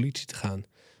naar de politie te gaan.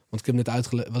 Want ik heb net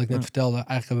uitgelegd, wat ik net vertelde,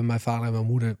 eigenlijk hebben mijn vader en mijn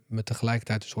moeder me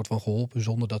tegelijkertijd een soort van geholpen,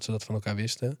 zonder dat ze dat van elkaar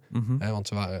wisten. Want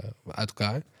ze waren uit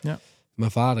elkaar. Ja.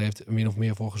 Mijn vader heeft er min of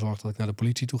meer voor gezorgd dat ik naar de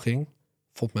politie toe ging.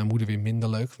 Vond mijn moeder weer minder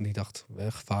leuk. Want die dacht,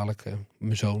 gevaarlijk,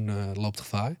 mijn zoon loopt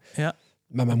gevaar. Ja.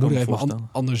 Maar mijn moeder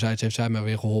heeft anderzijds heeft zij mij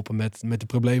weer geholpen met de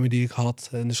problemen die ik had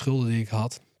en de schulden die ik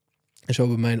had. En zo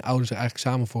hebben mijn ouders er eigenlijk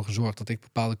samen voor gezorgd dat ik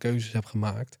bepaalde keuzes heb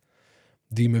gemaakt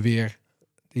die me weer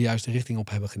de juiste richting op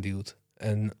hebben geduwd.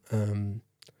 En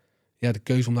de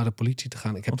keuze om naar de politie te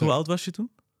gaan. Hoe oud was je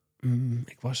toen?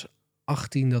 Ik was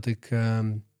 18 dat ik...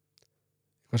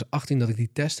 Ik was 18 dat ik die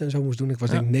testen en zo moest doen. Ik was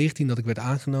denk ik 19 dat ik werd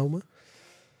aangenomen.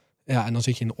 Ja, en dan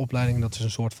zit je in de opleiding. Dat is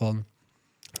een soort van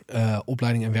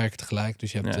opleiding en werken tegelijk.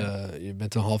 Dus je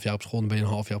bent een half jaar op school, dan ben je een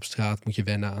half jaar op straat. Moet je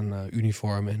wennen aan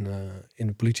uniform en in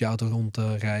de politieauto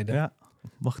rondrijden. Ja,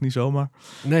 mag niet zomaar.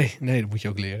 Nee, dat moet je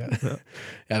ook leren.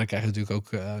 Ja, dan krijg je natuurlijk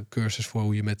ook cursus voor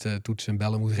hoe je met toetsen en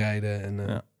bellen moet rijden.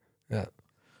 En,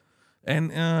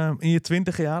 En in je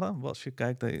 20 jaren, als je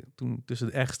kijkt, toen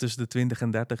tussen de 20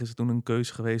 en 30, is het toen een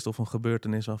keuze geweest of een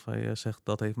gebeurtenis waarvan je zegt,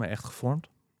 dat heeft mij echt gevormd?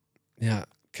 Ja,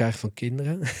 krijgen van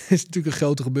kinderen is natuurlijk een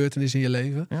grote gebeurtenis in je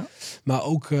leven. Ja? Maar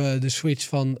ook de switch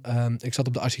van, ik zat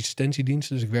op de assistentiedienst,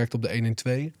 dus ik werkte op de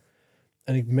 112.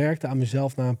 En ik merkte aan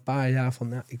mezelf na een paar jaar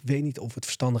van, ik weet niet of het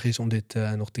verstandig is om dit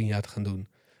nog 10 jaar te gaan doen.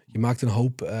 Je maakt een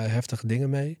hoop heftige dingen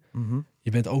mee.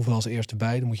 Je bent overal als eerste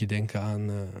bij. Dan moet je denken aan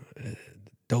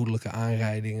dodelijke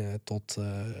aanrijdingen tot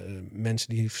mensen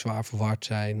die zwaar verward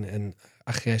zijn en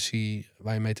agressie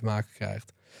waar je mee te maken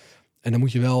krijgt. En dan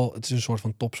moet je wel, het is een soort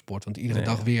van topsport, want iedere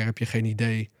dag weer heb je geen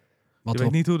idee. Je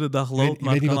weet niet hoe de dag loopt, je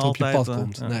weet niet wat er op je pad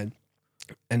komt. Nee.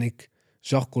 En ik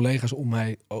zag collega's om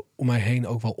mij heen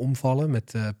ook wel omvallen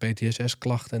met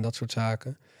PTSS-klachten en dat soort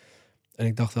zaken. En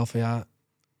ik dacht wel van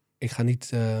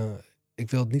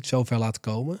ik wil het niet zo ver laten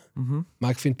komen. Maar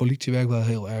ik vind politiewerk wel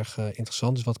heel erg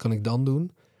interessant. Dus wat kan ik dan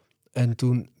doen? En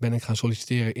toen ben ik gaan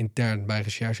solliciteren intern bij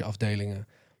rechercheafdelingen.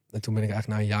 En toen ben ik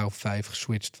eigenlijk na een jaar of 5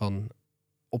 geswitcht van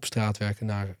op straat werken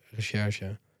naar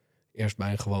recherche. Eerst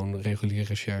bij een gewoon reguliere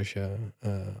recherche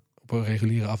op een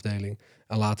reguliere afdeling.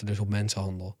 En later dus op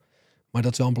mensenhandel. Maar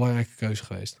dat is wel een belangrijke keuze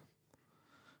geweest.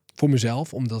 Voor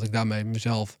mezelf, omdat ik daarmee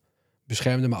mezelf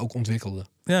beschermde, maar ook ontwikkelde.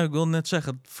 Ja, ik wil net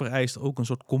zeggen, het vereist ook een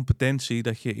soort competentie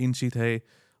dat je inziet,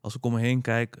 als ik om me heen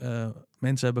kijk,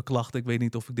 mensen hebben klachten, ik weet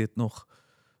niet of ik dit nog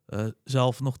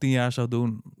zelf nog 10 jaar zou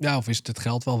doen. Ja, of is het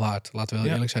geld wel waard? Laten we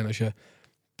wel eerlijk zijn, als je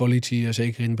politie,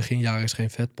 zeker in het beginjaren, is geen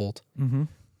vetpot. Mm-hmm.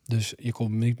 Dus je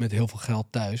komt niet met heel veel geld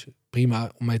thuis.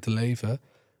 Prima om mee te leven.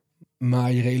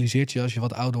 Maar je realiseert je als je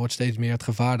wat ouder wordt steeds meer het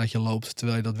gevaar dat je loopt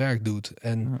terwijl je dat werk doet.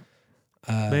 En,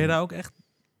 ben je daar ook echt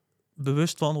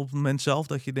bewust van op het moment zelf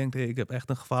dat je denkt, ik heb echt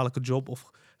een gevaarlijke job?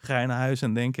 Of ga je naar huis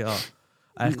en denk je,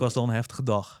 eigenlijk was het al een heftige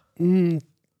dag? In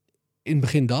het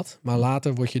begin dat, maar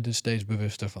later word je er steeds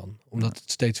bewuster van. Omdat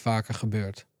het steeds vaker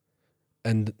gebeurt.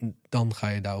 En dan ga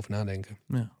je daarover nadenken.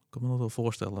 Ja, ik kan me nog wel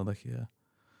voorstellen dat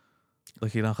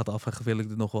je dan gaat afvragen, wil ik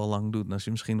dit nog wel lang doen? Als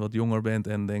je misschien wat jonger bent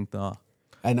en denkt,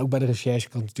 En ook bij de recherche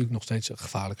kan het natuurlijk nog steeds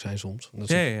gevaarlijk zijn soms. Dat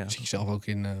zie je zelf ook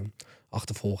in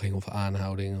achtervolging of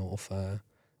aanhoudingen of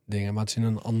dingen. Maar het is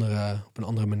op een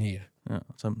andere manier. Ja,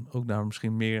 het zijn ook daar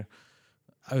misschien meer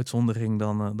uitzondering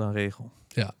dan regel.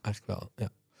 Ja, eigenlijk wel. Ja.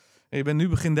 En je bent nu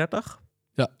begin 30?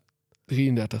 Ja,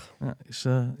 33. Ja, is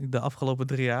de afgelopen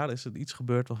 3 jaar is er iets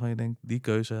gebeurd waarvan je denkt, die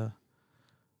keuze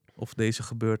of deze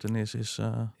gebeurtenis is...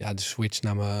 Ja, de switch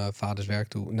naar mijn vaders werk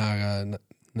toe,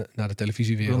 naar de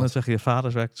televisiewereld. Ik wil net zeggen, je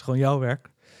vaders werk, het is gewoon jouw werk.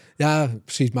 Ja,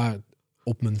 precies, maar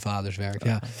op mijn vaders werk,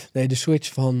 ja. Nee, de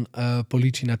switch van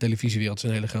politie naar televisiewereld is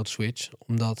een hele grote switch.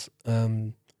 Omdat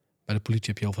bij de politie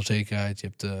heb je heel veel zekerheid.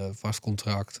 Je hebt vast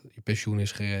contract, je pensioen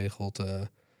is geregeld.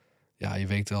 Je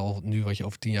weet wel nu wat je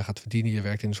over 10 jaar gaat verdienen. Je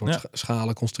werkt in een soort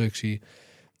schalenconstructie.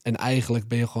 En eigenlijk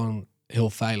ben je gewoon heel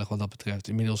veilig wat dat betreft.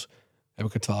 Inmiddels heb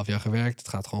ik er 12 jaar gewerkt. Het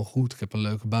gaat gewoon goed. Ik heb een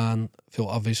leuke baan,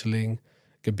 veel afwisseling.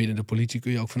 Ik heb binnen de politie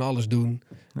kun je ook van alles doen.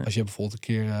 Ja. Als je bijvoorbeeld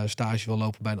een keer stage wil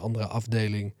lopen bij een andere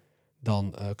afdeling,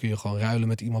 dan kun je gewoon ruilen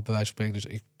met iemand bij wijze van spreken.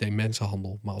 Dus ik deed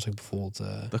mensenhandel. Maar als ik bijvoorbeeld...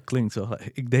 Dat klinkt zo.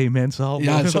 Ik deed mensenhandel.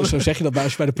 Ja, zo zeg je dat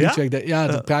als je bij de politie werkt. Ja,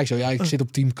 dat praat je zo. Ja, ik zit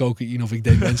op team cocaïne of ik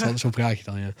deed mensenhandel. Zo praat je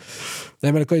dan, ja.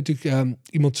 Nee, maar dan kun je natuurlijk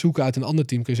iemand zoeken uit een ander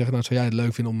team. Kun je zeggen, nou, zou jij het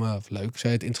leuk vinden om... zou je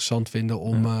het interessant vinden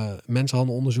om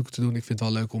mensenhandelonderzoek te doen? Ik vind het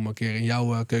wel leuk om een keer in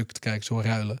jouw keuken te kijken, zo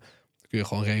ruilen. Dan kun je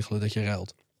gewoon regelen dat je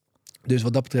ruilt. Dus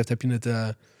wat dat betreft heb je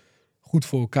het goed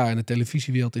voor elkaar. En de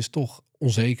televisiewereld is toch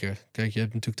onzeker. Kijk, je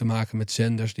hebt natuurlijk te maken met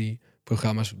zenders die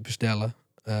programma's bestellen.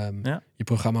 Je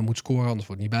programma moet scoren, anders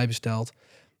wordt het niet bijbesteld.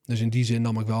 Dus in die zin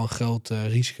nam ik wel een groot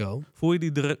risico. Voel je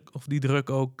die druk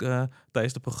ook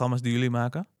tijdens de programma's die jullie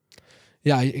maken?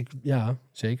 Ja,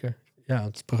 zeker. Ja,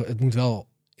 het moet wel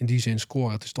in die zin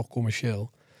scoren. Het is toch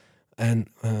commercieel. En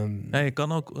je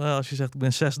kan ook, als je zegt, ik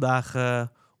ben 6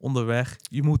 dagen onderweg.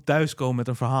 Je moet thuiskomen met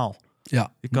een verhaal.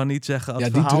 Ja. Je kan niet zeggen,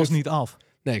 het verhaal is niet af.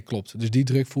 Nee, klopt. Dus die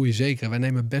druk voel je zeker. Wij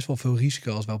nemen best wel veel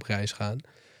risico als we op reis gaan.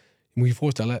 Je moet je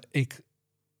voorstellen, ik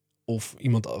of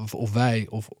iemand of wij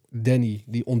of Danny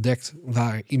die ontdekt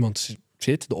waar iemand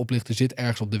zit. De oplichter zit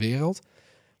ergens op de wereld.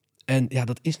 En ja,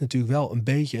 dat is natuurlijk wel een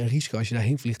beetje een risico. Als je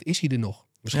daarheen vliegt, is hij er nog.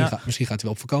 Misschien gaat hij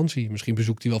wel op vakantie. Misschien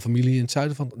bezoekt hij wel familie in het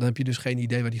zuiden van. Dan heb je dus geen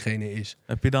idee waar diegene is.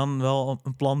 Heb je dan wel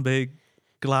een plan B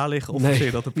klaar liggen? Of zie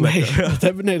je dat de plek?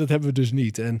 Nee, dat hebben we dus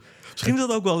niet. En misschien is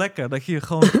dat ook wel lekker. Dat je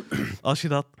gewoon, als je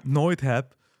dat nooit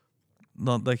hebt,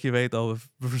 dan dat je weet,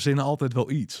 we verzinnen altijd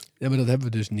wel iets. Ja, maar dat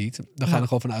hebben we dus niet. Dan gaan we er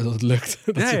gewoon vanuit dat het lukt.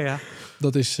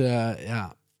 Dat is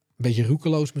een beetje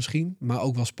roekeloos misschien, maar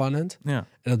ook wel spannend. Ja.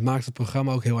 En dat maakt het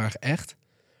programma ook heel erg echt.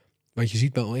 Want je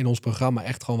ziet in ons programma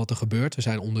echt gewoon wat er gebeurt. We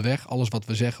zijn onderweg. Alles wat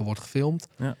we zeggen wordt gefilmd.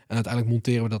 Ja. En uiteindelijk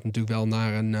monteren we dat natuurlijk wel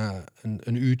naar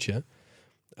een uurtje.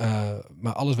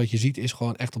 Maar alles wat je ziet is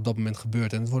gewoon echt op dat moment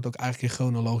gebeurd. En het wordt ook eigenlijk in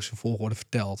chronologische volgorde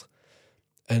verteld.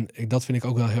 En dat vind ik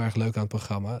ook wel heel erg leuk aan het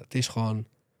programma. Het is gewoon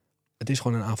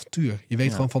een avontuur. Je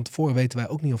weet gewoon van tevoren weten wij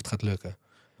ook niet of het gaat lukken.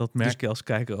 Dat merk je als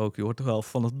kijker ook. Je wordt er wel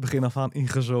van het begin af aan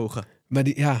ingezogen. Maar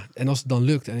en als het dan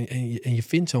lukt en je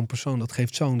vindt zo'n persoon, dat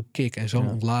geeft zo'n kick en zo'n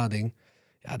ontlading.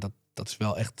 Ja, dat is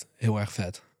wel echt heel erg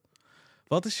vet.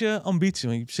 Wat is je ambitie?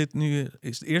 Want je zit nu,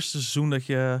 is het eerste seizoen dat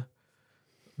je...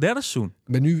 Derde seizoen?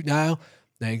 Ik ben nu,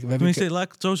 laat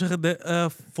ik het zo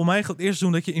zeggen. Voor mij gaat het eerste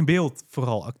seizoen dat je in beeld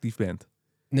vooral actief bent.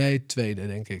 Nee, het tweede,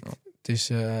 denk ik. Oh. Het is...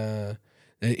 het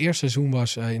eerste seizoen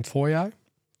was in het voorjaar.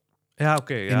 Ja,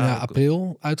 oké. In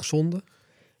april uitgezonden.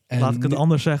 En laat ik het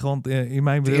anders zeggen, want in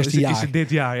mijn beeld is het dit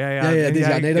jaar. Ja, dit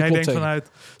jaar. Nee, dat klopt. Jij denkt vanuit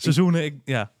seizoenen...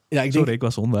 ik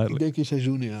was onduidelijk. Ik denk in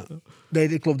seizoenen, ja. Nee,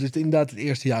 dat klopt. Het is inderdaad het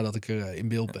eerste jaar dat ik er in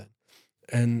beeld ben.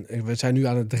 En we zijn nu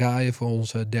aan het draaien voor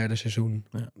ons derde seizoen.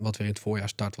 Wat weer in het voorjaar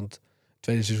start. Want het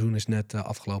tweede seizoen is net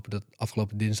afgelopen.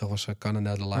 Afgelopen dinsdag was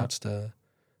Canada de laatste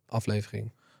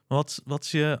aflevering. Wat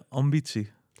is je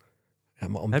ambitie? Ja,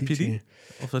 mijn ambitie. Heb je die?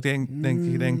 Of dat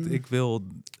je denkt, ik wil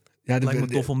lijkt me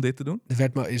tof om dit te doen.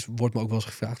 Wordt me ook wel eens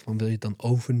gevraagd van, wil je het dan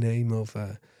overnemen? Of,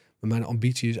 maar mijn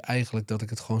ambitie is eigenlijk dat ik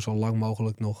het gewoon zo lang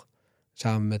mogelijk nog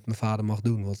samen met mijn vader mag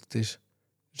doen. Want het is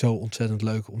zo ontzettend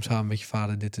leuk om samen met je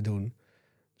vader dit te doen.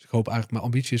 Dus ik hoop eigenlijk,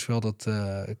 mijn ambitie is wel dat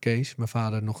Kees, mijn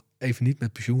vader, nog even niet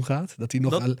met pensioen gaat. Dat hij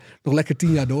nog lekker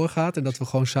 10 jaar doorgaat. En dat we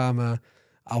gewoon samen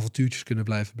avontuurtjes kunnen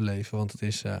blijven beleven. Want het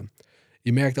is,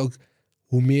 je merkt ook,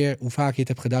 hoe vaak je het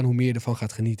hebt gedaan, hoe meer je ervan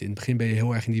gaat genieten. In het begin ben je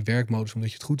heel erg in die werkmodus omdat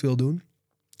je het goed wil doen.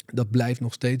 Dat blijft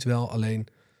nog steeds wel. Alleen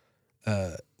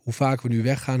hoe vaker we nu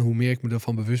weggaan, hoe meer ik me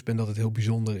ervan bewust ben dat het heel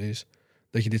bijzonder is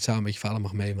dat je dit samen met je vader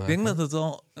mag meemaken. Ik denk dat het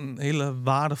wel een hele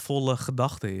waardevolle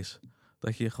gedachte is.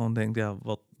 Dat je gewoon denkt, ja,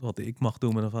 wat ik mag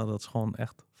doen met een vader, dat is gewoon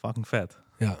echt fucking vet.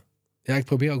 Ja, ik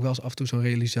probeer ook wel eens af en toe zo'n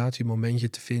realisatiemomentje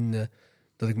te vinden,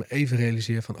 dat ik me even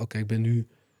realiseer van, oké, ik ben nu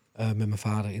met mijn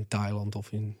vader in Thailand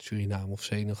of in Suriname of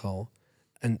Senegal.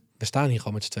 En we staan hier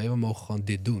gewoon met z'n tweeën, we mogen gewoon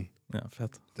dit doen. Ja,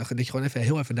 vet. Dat je gewoon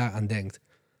heel even daaraan denkt.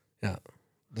 Ja,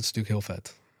 dat is natuurlijk heel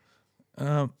vet.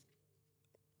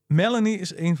 Melanie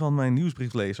is een van mijn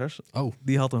nieuwsbrieflezers. Oh.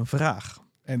 Die had een vraag.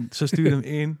 En ze stuurde hem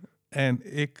in.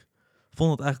 En ik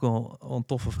vond het eigenlijk wel een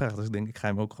toffe vraag. Dus ik denk, ik ga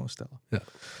hem ook gewoon stellen.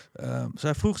 Ja.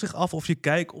 Zij vroeg zich af of je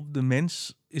kijk op de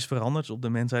mens is veranderd. Op de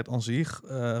mensheid aan zich.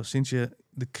 Sinds je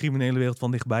de criminele wereld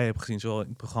van dichtbij hebt gezien. Zowel in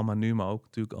het programma nu, maar ook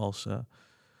natuurlijk als...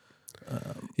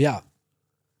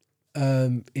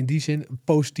 in die zin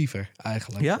positiever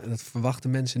eigenlijk. Ja? Dat verwachten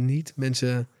mensen niet.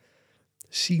 Mensen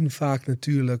zien vaak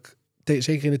natuurlijk,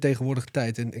 zeker in de tegenwoordige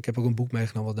tijd, en ik heb ook een boek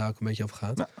meegenomen wat daar ook een beetje over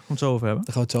gaat. Nou, gaan we het zo over hebben.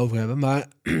 Daar gaan we het zo over hebben. Maar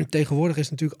tegenwoordig is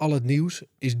natuurlijk al het nieuws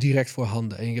is direct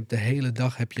voorhanden. En je hebt de hele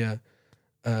dag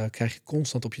krijg je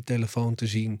constant op je telefoon te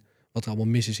zien wat er allemaal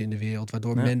mis is in de wereld.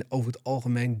 Waardoor men over het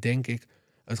algemeen, denk ik,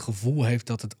 het gevoel heeft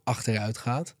dat het achteruit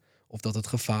gaat. Of dat het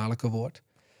gevaarlijker wordt.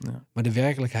 Ja. Maar de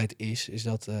werkelijkheid is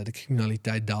dat de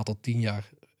criminaliteit daalt al 10 jaar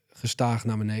gestaag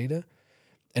naar beneden.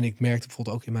 En ik merkte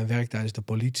bijvoorbeeld ook in mijn werk tijdens de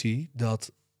politie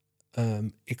dat ik op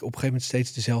een gegeven moment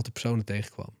steeds dezelfde personen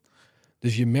tegenkwam.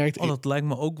 Dus je merkt... dat lijkt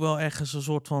me ook wel ergens een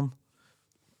soort van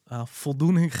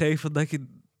voldoening geven dat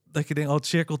je denkt, het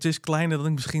cirkeltje is kleiner dan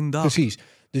ik misschien dacht. Precies.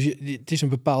 Dus het is een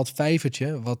bepaald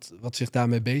vijvertje wat zich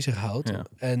daarmee bezighoudt. Ja.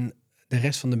 En de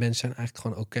rest van de mensen zijn eigenlijk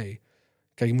gewoon oké.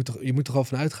 Kijk, je moet er al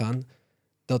van uitgaan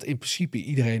dat in principe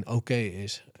iedereen oké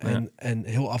is. En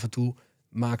heel af en toe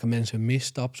maken mensen een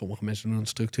misstap. Sommige mensen doen dat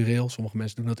structureel, sommige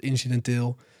mensen doen dat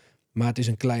incidenteel. Maar het is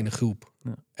een kleine groep.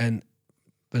 Ja. En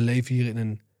we leven hier in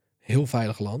een heel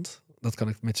veilig land. Dat kan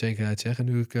ik met zekerheid zeggen,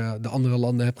 nu ik de andere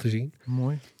landen heb gezien.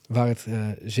 Mooi. Waar het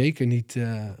zeker niet...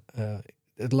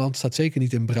 het land staat zeker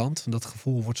niet in brand. Dat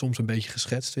gevoel wordt soms een beetje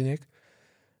geschetst, vind ik.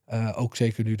 Ook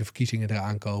zeker nu de verkiezingen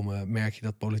eraan komen, merk je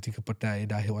dat politieke partijen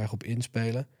daar heel erg op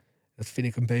inspelen. Dat vind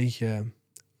ik een beetje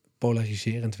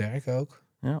polariserend werk ook.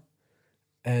 Ja.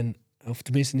 Of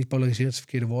tenminste niet polariserend is het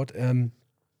verkeerde woord.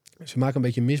 Ze maken een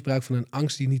beetje misbruik van een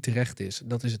angst die niet terecht is.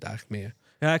 Dat is het eigenlijk meer.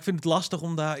 Ja, ik vind het lastig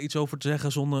om daar iets over te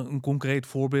zeggen zonder een concreet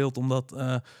voorbeeld. Omdat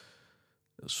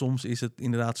soms is het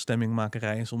inderdaad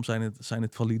stemmingmakerij en soms zijn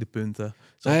het valide punten.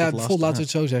 Bijvoorbeeld laten we het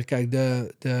zo zeggen. Kijk,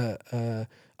 de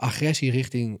agressie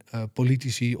richting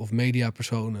politici of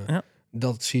mediapersonen,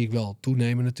 dat zie ik wel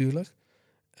toenemen natuurlijk.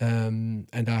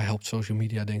 En daar helpt social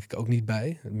media denk ik ook niet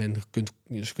bij.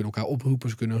 Ze kunnen elkaar oproepen,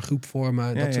 ze kunnen een groep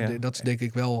vormen. Dat is denk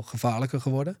ik wel gevaarlijker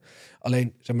geworden.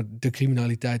 Alleen zeg maar, de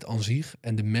criminaliteit aan zich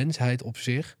en de mensheid op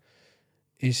zich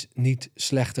is niet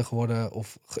slechter geworden.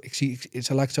 Of laat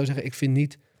ik het zo zeggen,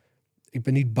 ik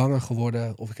ben niet banger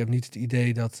geworden. Of ik heb niet het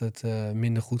idee dat het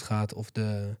minder goed gaat. Of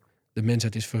de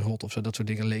mensheid is verrot of zo. Dat soort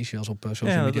dingen lees je als op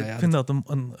social media. Ik vind dat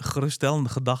een geruststellende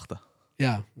gedachte.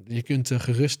 Ja, je kunt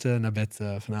gerust naar bed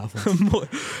vanavond. Mooi.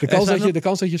 De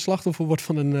kans dat je slachtoffer wordt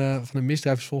van een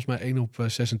misdrijf is volgens mij 1 op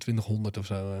 2600 of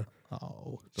zo.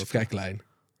 Dat is vrij klein.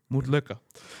 Moet lukken.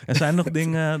 Er zijn nog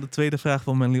dingen, de tweede vraag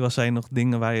van Manly was, zijn nog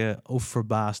dingen waar je over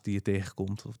verbaast die je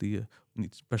tegenkomt? Of die je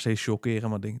niet per se chockeren,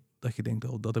 maar dat je denkt,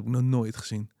 dat heb ik nog nooit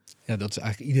gezien. Ja, dat is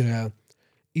eigenlijk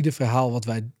ieder verhaal wat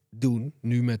wij doen,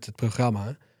 nu met het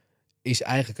programma, is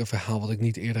eigenlijk een verhaal wat ik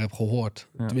niet eerder heb gehoord.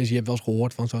 Ja. Tenminste, je hebt wel eens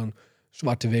gehoord van zo'n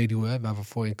zwarte weduwe, waar we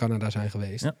voor in Canada zijn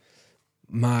geweest. Ja.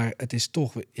 Maar het is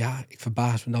toch, ik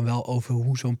verbaas me dan wel over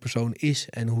hoe zo'n persoon is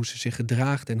en hoe ze zich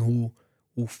gedraagt en hoe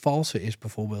vals ze is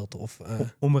bijvoorbeeld.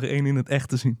 Om er één in het echt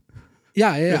te zien.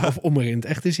 Ja, of om er in het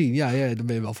echt te zien. Ja, dan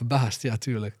ben je wel verbaasd. Ja,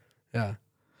 tuurlijk. Ja.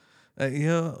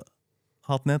 Je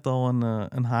had net al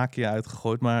een haakje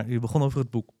uitgegooid, maar je begon over het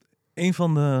boek. Een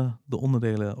van de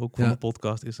onderdelen ook van de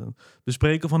podcast is een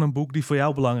bespreken van een boek die voor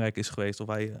jou belangrijk is geweest. Of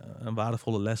waar je een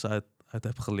waardevolle les uit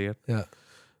hebt geleerd. Ja.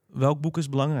 Welk boek is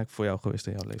belangrijk voor jou geweest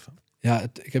in jouw leven? Ja,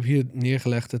 ik heb hier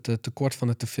neergelegd het tekort van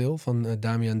het teveel van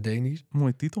Damian Denis.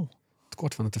 Mooie titel.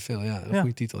 Tekort van het teveel, ja. Een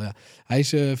goede titel, ja. Hij is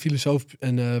filosoof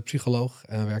en psycholoog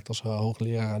en werkt als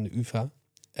hoogleraar aan de UvA.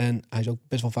 En hij is ook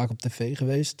best wel vaak op tv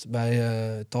geweest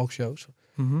bij talkshows.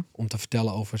 Om te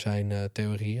vertellen over zijn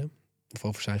theorieën of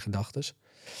over zijn gedachtes.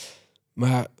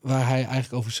 Maar waar hij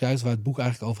eigenlijk over schrijft, waar het boek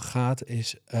eigenlijk over gaat,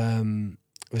 is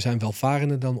we zijn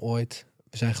welvarender dan ooit.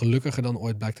 We zijn gelukkiger dan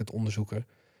ooit, blijkt uit onderzoeken.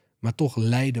 Maar toch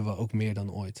lijden we ook meer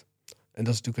dan ooit. En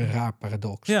dat is natuurlijk een raar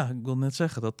paradox. Ja, ik wil net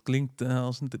zeggen, dat klinkt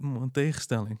als een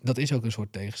tegenstelling. Dat is ook een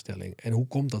soort tegenstelling. En hoe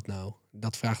komt dat nou?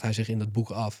 Dat vraagt hij zich in dat boek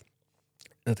af.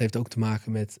 Dat heeft ook te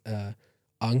maken met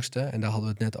angsten. En daar hadden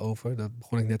we het net over. Daar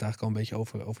begon ik net eigenlijk al een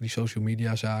beetje over die social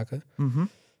media zaken.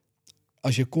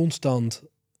 Als je constant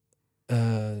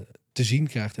te zien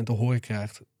krijgt en te horen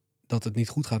krijgt dat het niet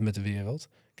goed gaat met de wereld.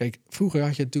 Kijk, vroeger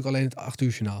had je natuurlijk alleen het 8 uur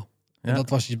journaal. Ja. En dat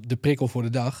was de prikkel voor de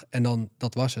dag. En dan,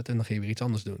 dat was het. En dan ging je weer iets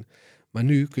anders doen. Maar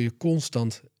nu kun je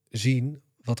constant zien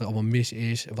wat er allemaal mis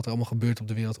is. En wat er allemaal gebeurt op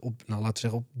de wereld. Op, nou, laten we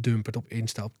zeggen, op Dumpert, op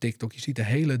Insta, op TikTok. Je ziet de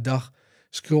hele dag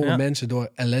scrollen mensen door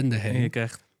ellende heen. En je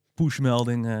krijgt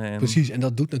pushmeldingen. En... Precies, en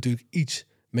dat doet natuurlijk iets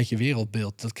met je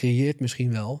wereldbeeld. Dat creëert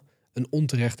misschien wel een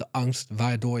onterechte angst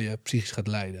waardoor je psychisch gaat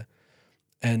lijden.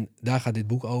 En daar gaat dit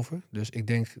boek over. Dus ik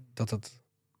denk dat het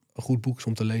een goed boek is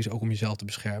om te lezen, ook om jezelf te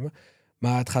beschermen.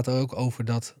 Maar het gaat er ook over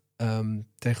dat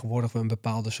tegenwoordig we een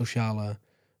bepaalde sociale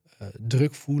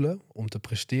druk voelen om te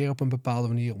presteren op een bepaalde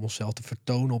manier, om onszelf te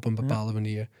vertonen op een bepaalde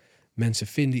manier. Mensen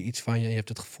vinden iets van je en je hebt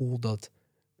het gevoel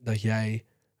dat jij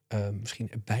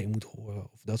misschien erbij moet horen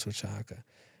of dat soort zaken.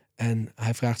 En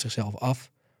hij vraagt zichzelf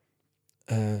af,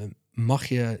 mag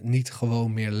je niet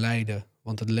gewoon meer lijden?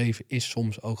 Want het leven is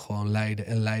soms ook gewoon lijden.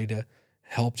 En lijden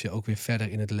helpt je ook weer verder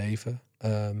in het leven.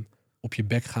 Op je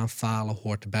bek gaan, falen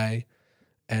hoort erbij.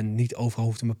 En niet overal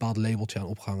hoeft een bepaald labeltje aan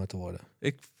opgehangen te worden.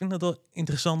 Ik vind het wel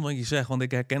interessant wat je zegt. Want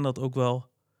ik herken dat ook wel,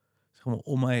 zeg maar,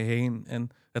 om mij heen. En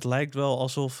het lijkt wel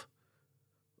alsof,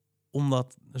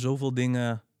 omdat zoveel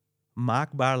dingen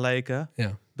maakbaar lijken,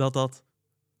 dat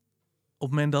op het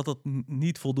moment dat het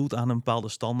niet voldoet aan een bepaalde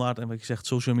standaard, en wat je zegt,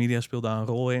 social media speelt daar een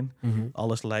rol in.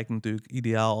 Alles lijkt natuurlijk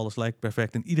ideaal, alles lijkt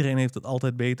perfect. En iedereen heeft het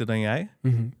altijd beter dan jij.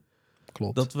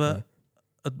 Klopt. Dat we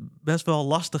het best wel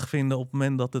lastig vinden op het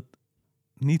moment dat het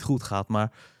niet goed gaat.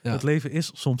 Maar het leven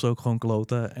is soms ook gewoon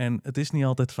kloten. En het is niet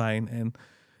altijd fijn. En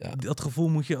dat gevoel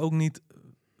moet je ook niet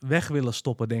weg willen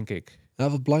stoppen, denk ik.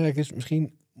 Nou, wat belangrijk is,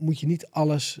 misschien moet je niet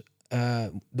alles...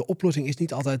 de oplossing is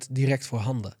niet altijd direct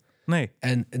voorhanden. Nee.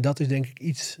 En dat is denk ik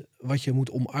iets wat je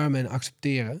moet omarmen en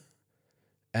accepteren.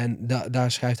 En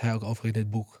daar schrijft hij ook over in dit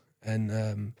boek.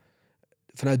 En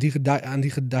vanuit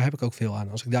daar heb ik ook veel aan.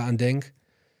 Als ik daaraan denk,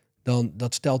 dan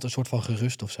dat stelt een soort van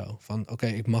gerust of zo. Van oké,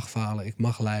 ik mag falen, ik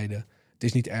mag lijden. Het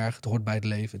is niet erg, het hoort bij het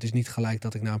leven. Het is niet gelijk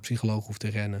dat ik naar een psycholoog hoef te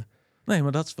rennen. Nee,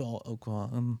 maar dat is wel ook wel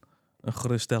een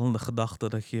geruststellende gedachte,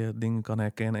 dat je dingen kan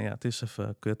herkennen. Ja, het is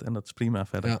even kut en dat is prima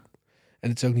verder. Ja. En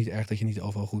het is ook niet erg dat je niet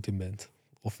overal goed in bent.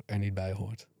 Of er niet bij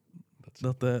hoort.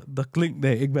 Dat klinkt...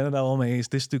 Nee, ik ben het daar wel mee eens.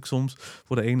 Het is natuurlijk soms...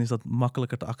 Voor de een is dat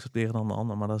makkelijker te accepteren dan de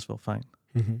ander. Maar dat is wel fijn.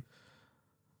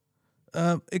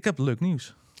 Ik heb leuk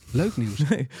nieuws. Leuk nieuws?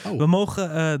 Nee. Oh. We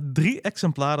mogen 3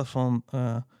 exemplaren van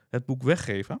het boek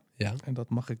weggeven. Ja. En dat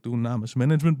mag ik doen namens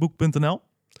managementboek.nl.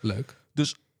 Leuk.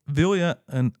 Dus wil je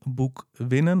een boek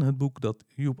winnen, het boek dat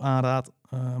Joep aanraadt,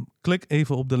 klik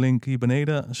even op de link hier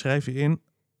beneden, schrijf je in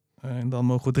en dan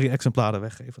mogen we 3 exemplaren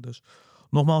weggeven. Dus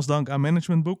nogmaals dank aan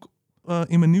Managementboek.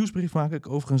 In mijn nieuwsbrief maak ik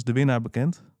overigens de winnaar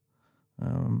bekend.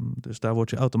 Dus daar word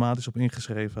je automatisch op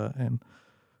ingeschreven. En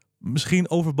misschien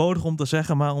overbodig om te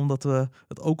zeggen, maar omdat we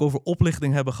het ook over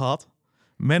oplichting hebben gehad.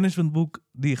 Managementboek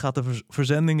die gaat de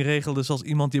verzending regelen. Dus als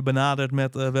iemand je benadert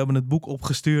met we hebben het boek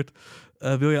opgestuurd,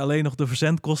 wil je alleen nog de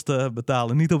verzendkosten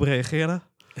betalen, niet op reageren.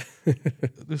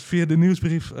 Dus via de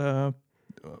nieuwsbrief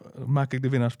maak ik de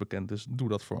winnaars bekend. Dus doe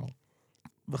dat vooral.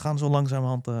 We gaan zo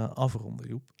langzamerhand afronden,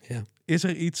 Joep. Ja. Is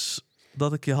er iets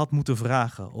dat ik je had moeten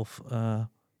vragen? Of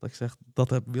dat ik zeg,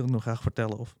 wil ik nog graag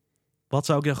vertellen? Of wat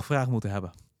zou ik jou gevraagd moeten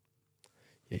hebben?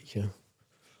 Jeetje.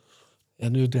 Ja,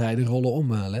 nu draai je de rollen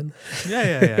om, Len. Ja.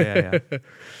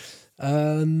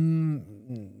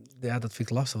 Ja, dat vind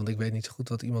ik lastig, want ik weet niet zo goed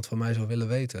wat iemand van mij zou willen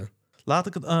weten. Laat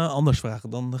ik het anders vragen.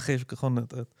 Dan geef ik gewoon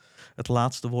het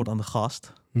laatste woord aan de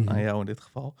gast. Aan jou in dit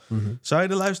geval. Zou je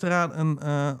de luisteraar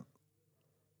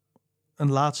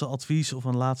een laatste advies of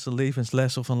een laatste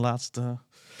levensles of een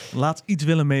laatst iets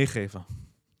willen meegeven?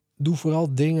 Doe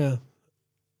vooral dingen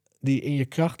die in je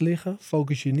kracht liggen.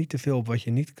 Focus je niet te veel op wat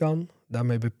je niet kan.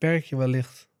 Daarmee beperk je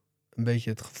wellicht een beetje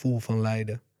het gevoel van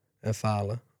lijden en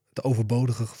falen. Het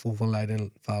overbodige gevoel van lijden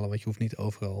en falen, want je hoeft niet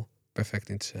overal perfect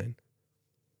in te zijn.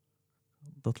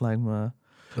 Dat lijkt me Dat een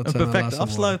zijn de perfecte laatste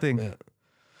afsluiting. woorden.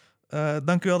 Ja,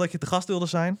 Dank u wel dat je te gast wilde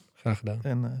zijn. graag gedaan.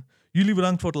 En jullie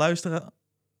bedankt voor het luisteren.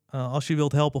 Als je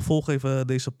wilt helpen, volg even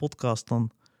deze podcast.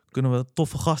 Dan kunnen we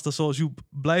toffe gasten zoals Joep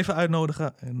blijven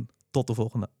uitnodigen. En tot de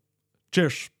volgende.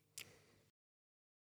 Cheers!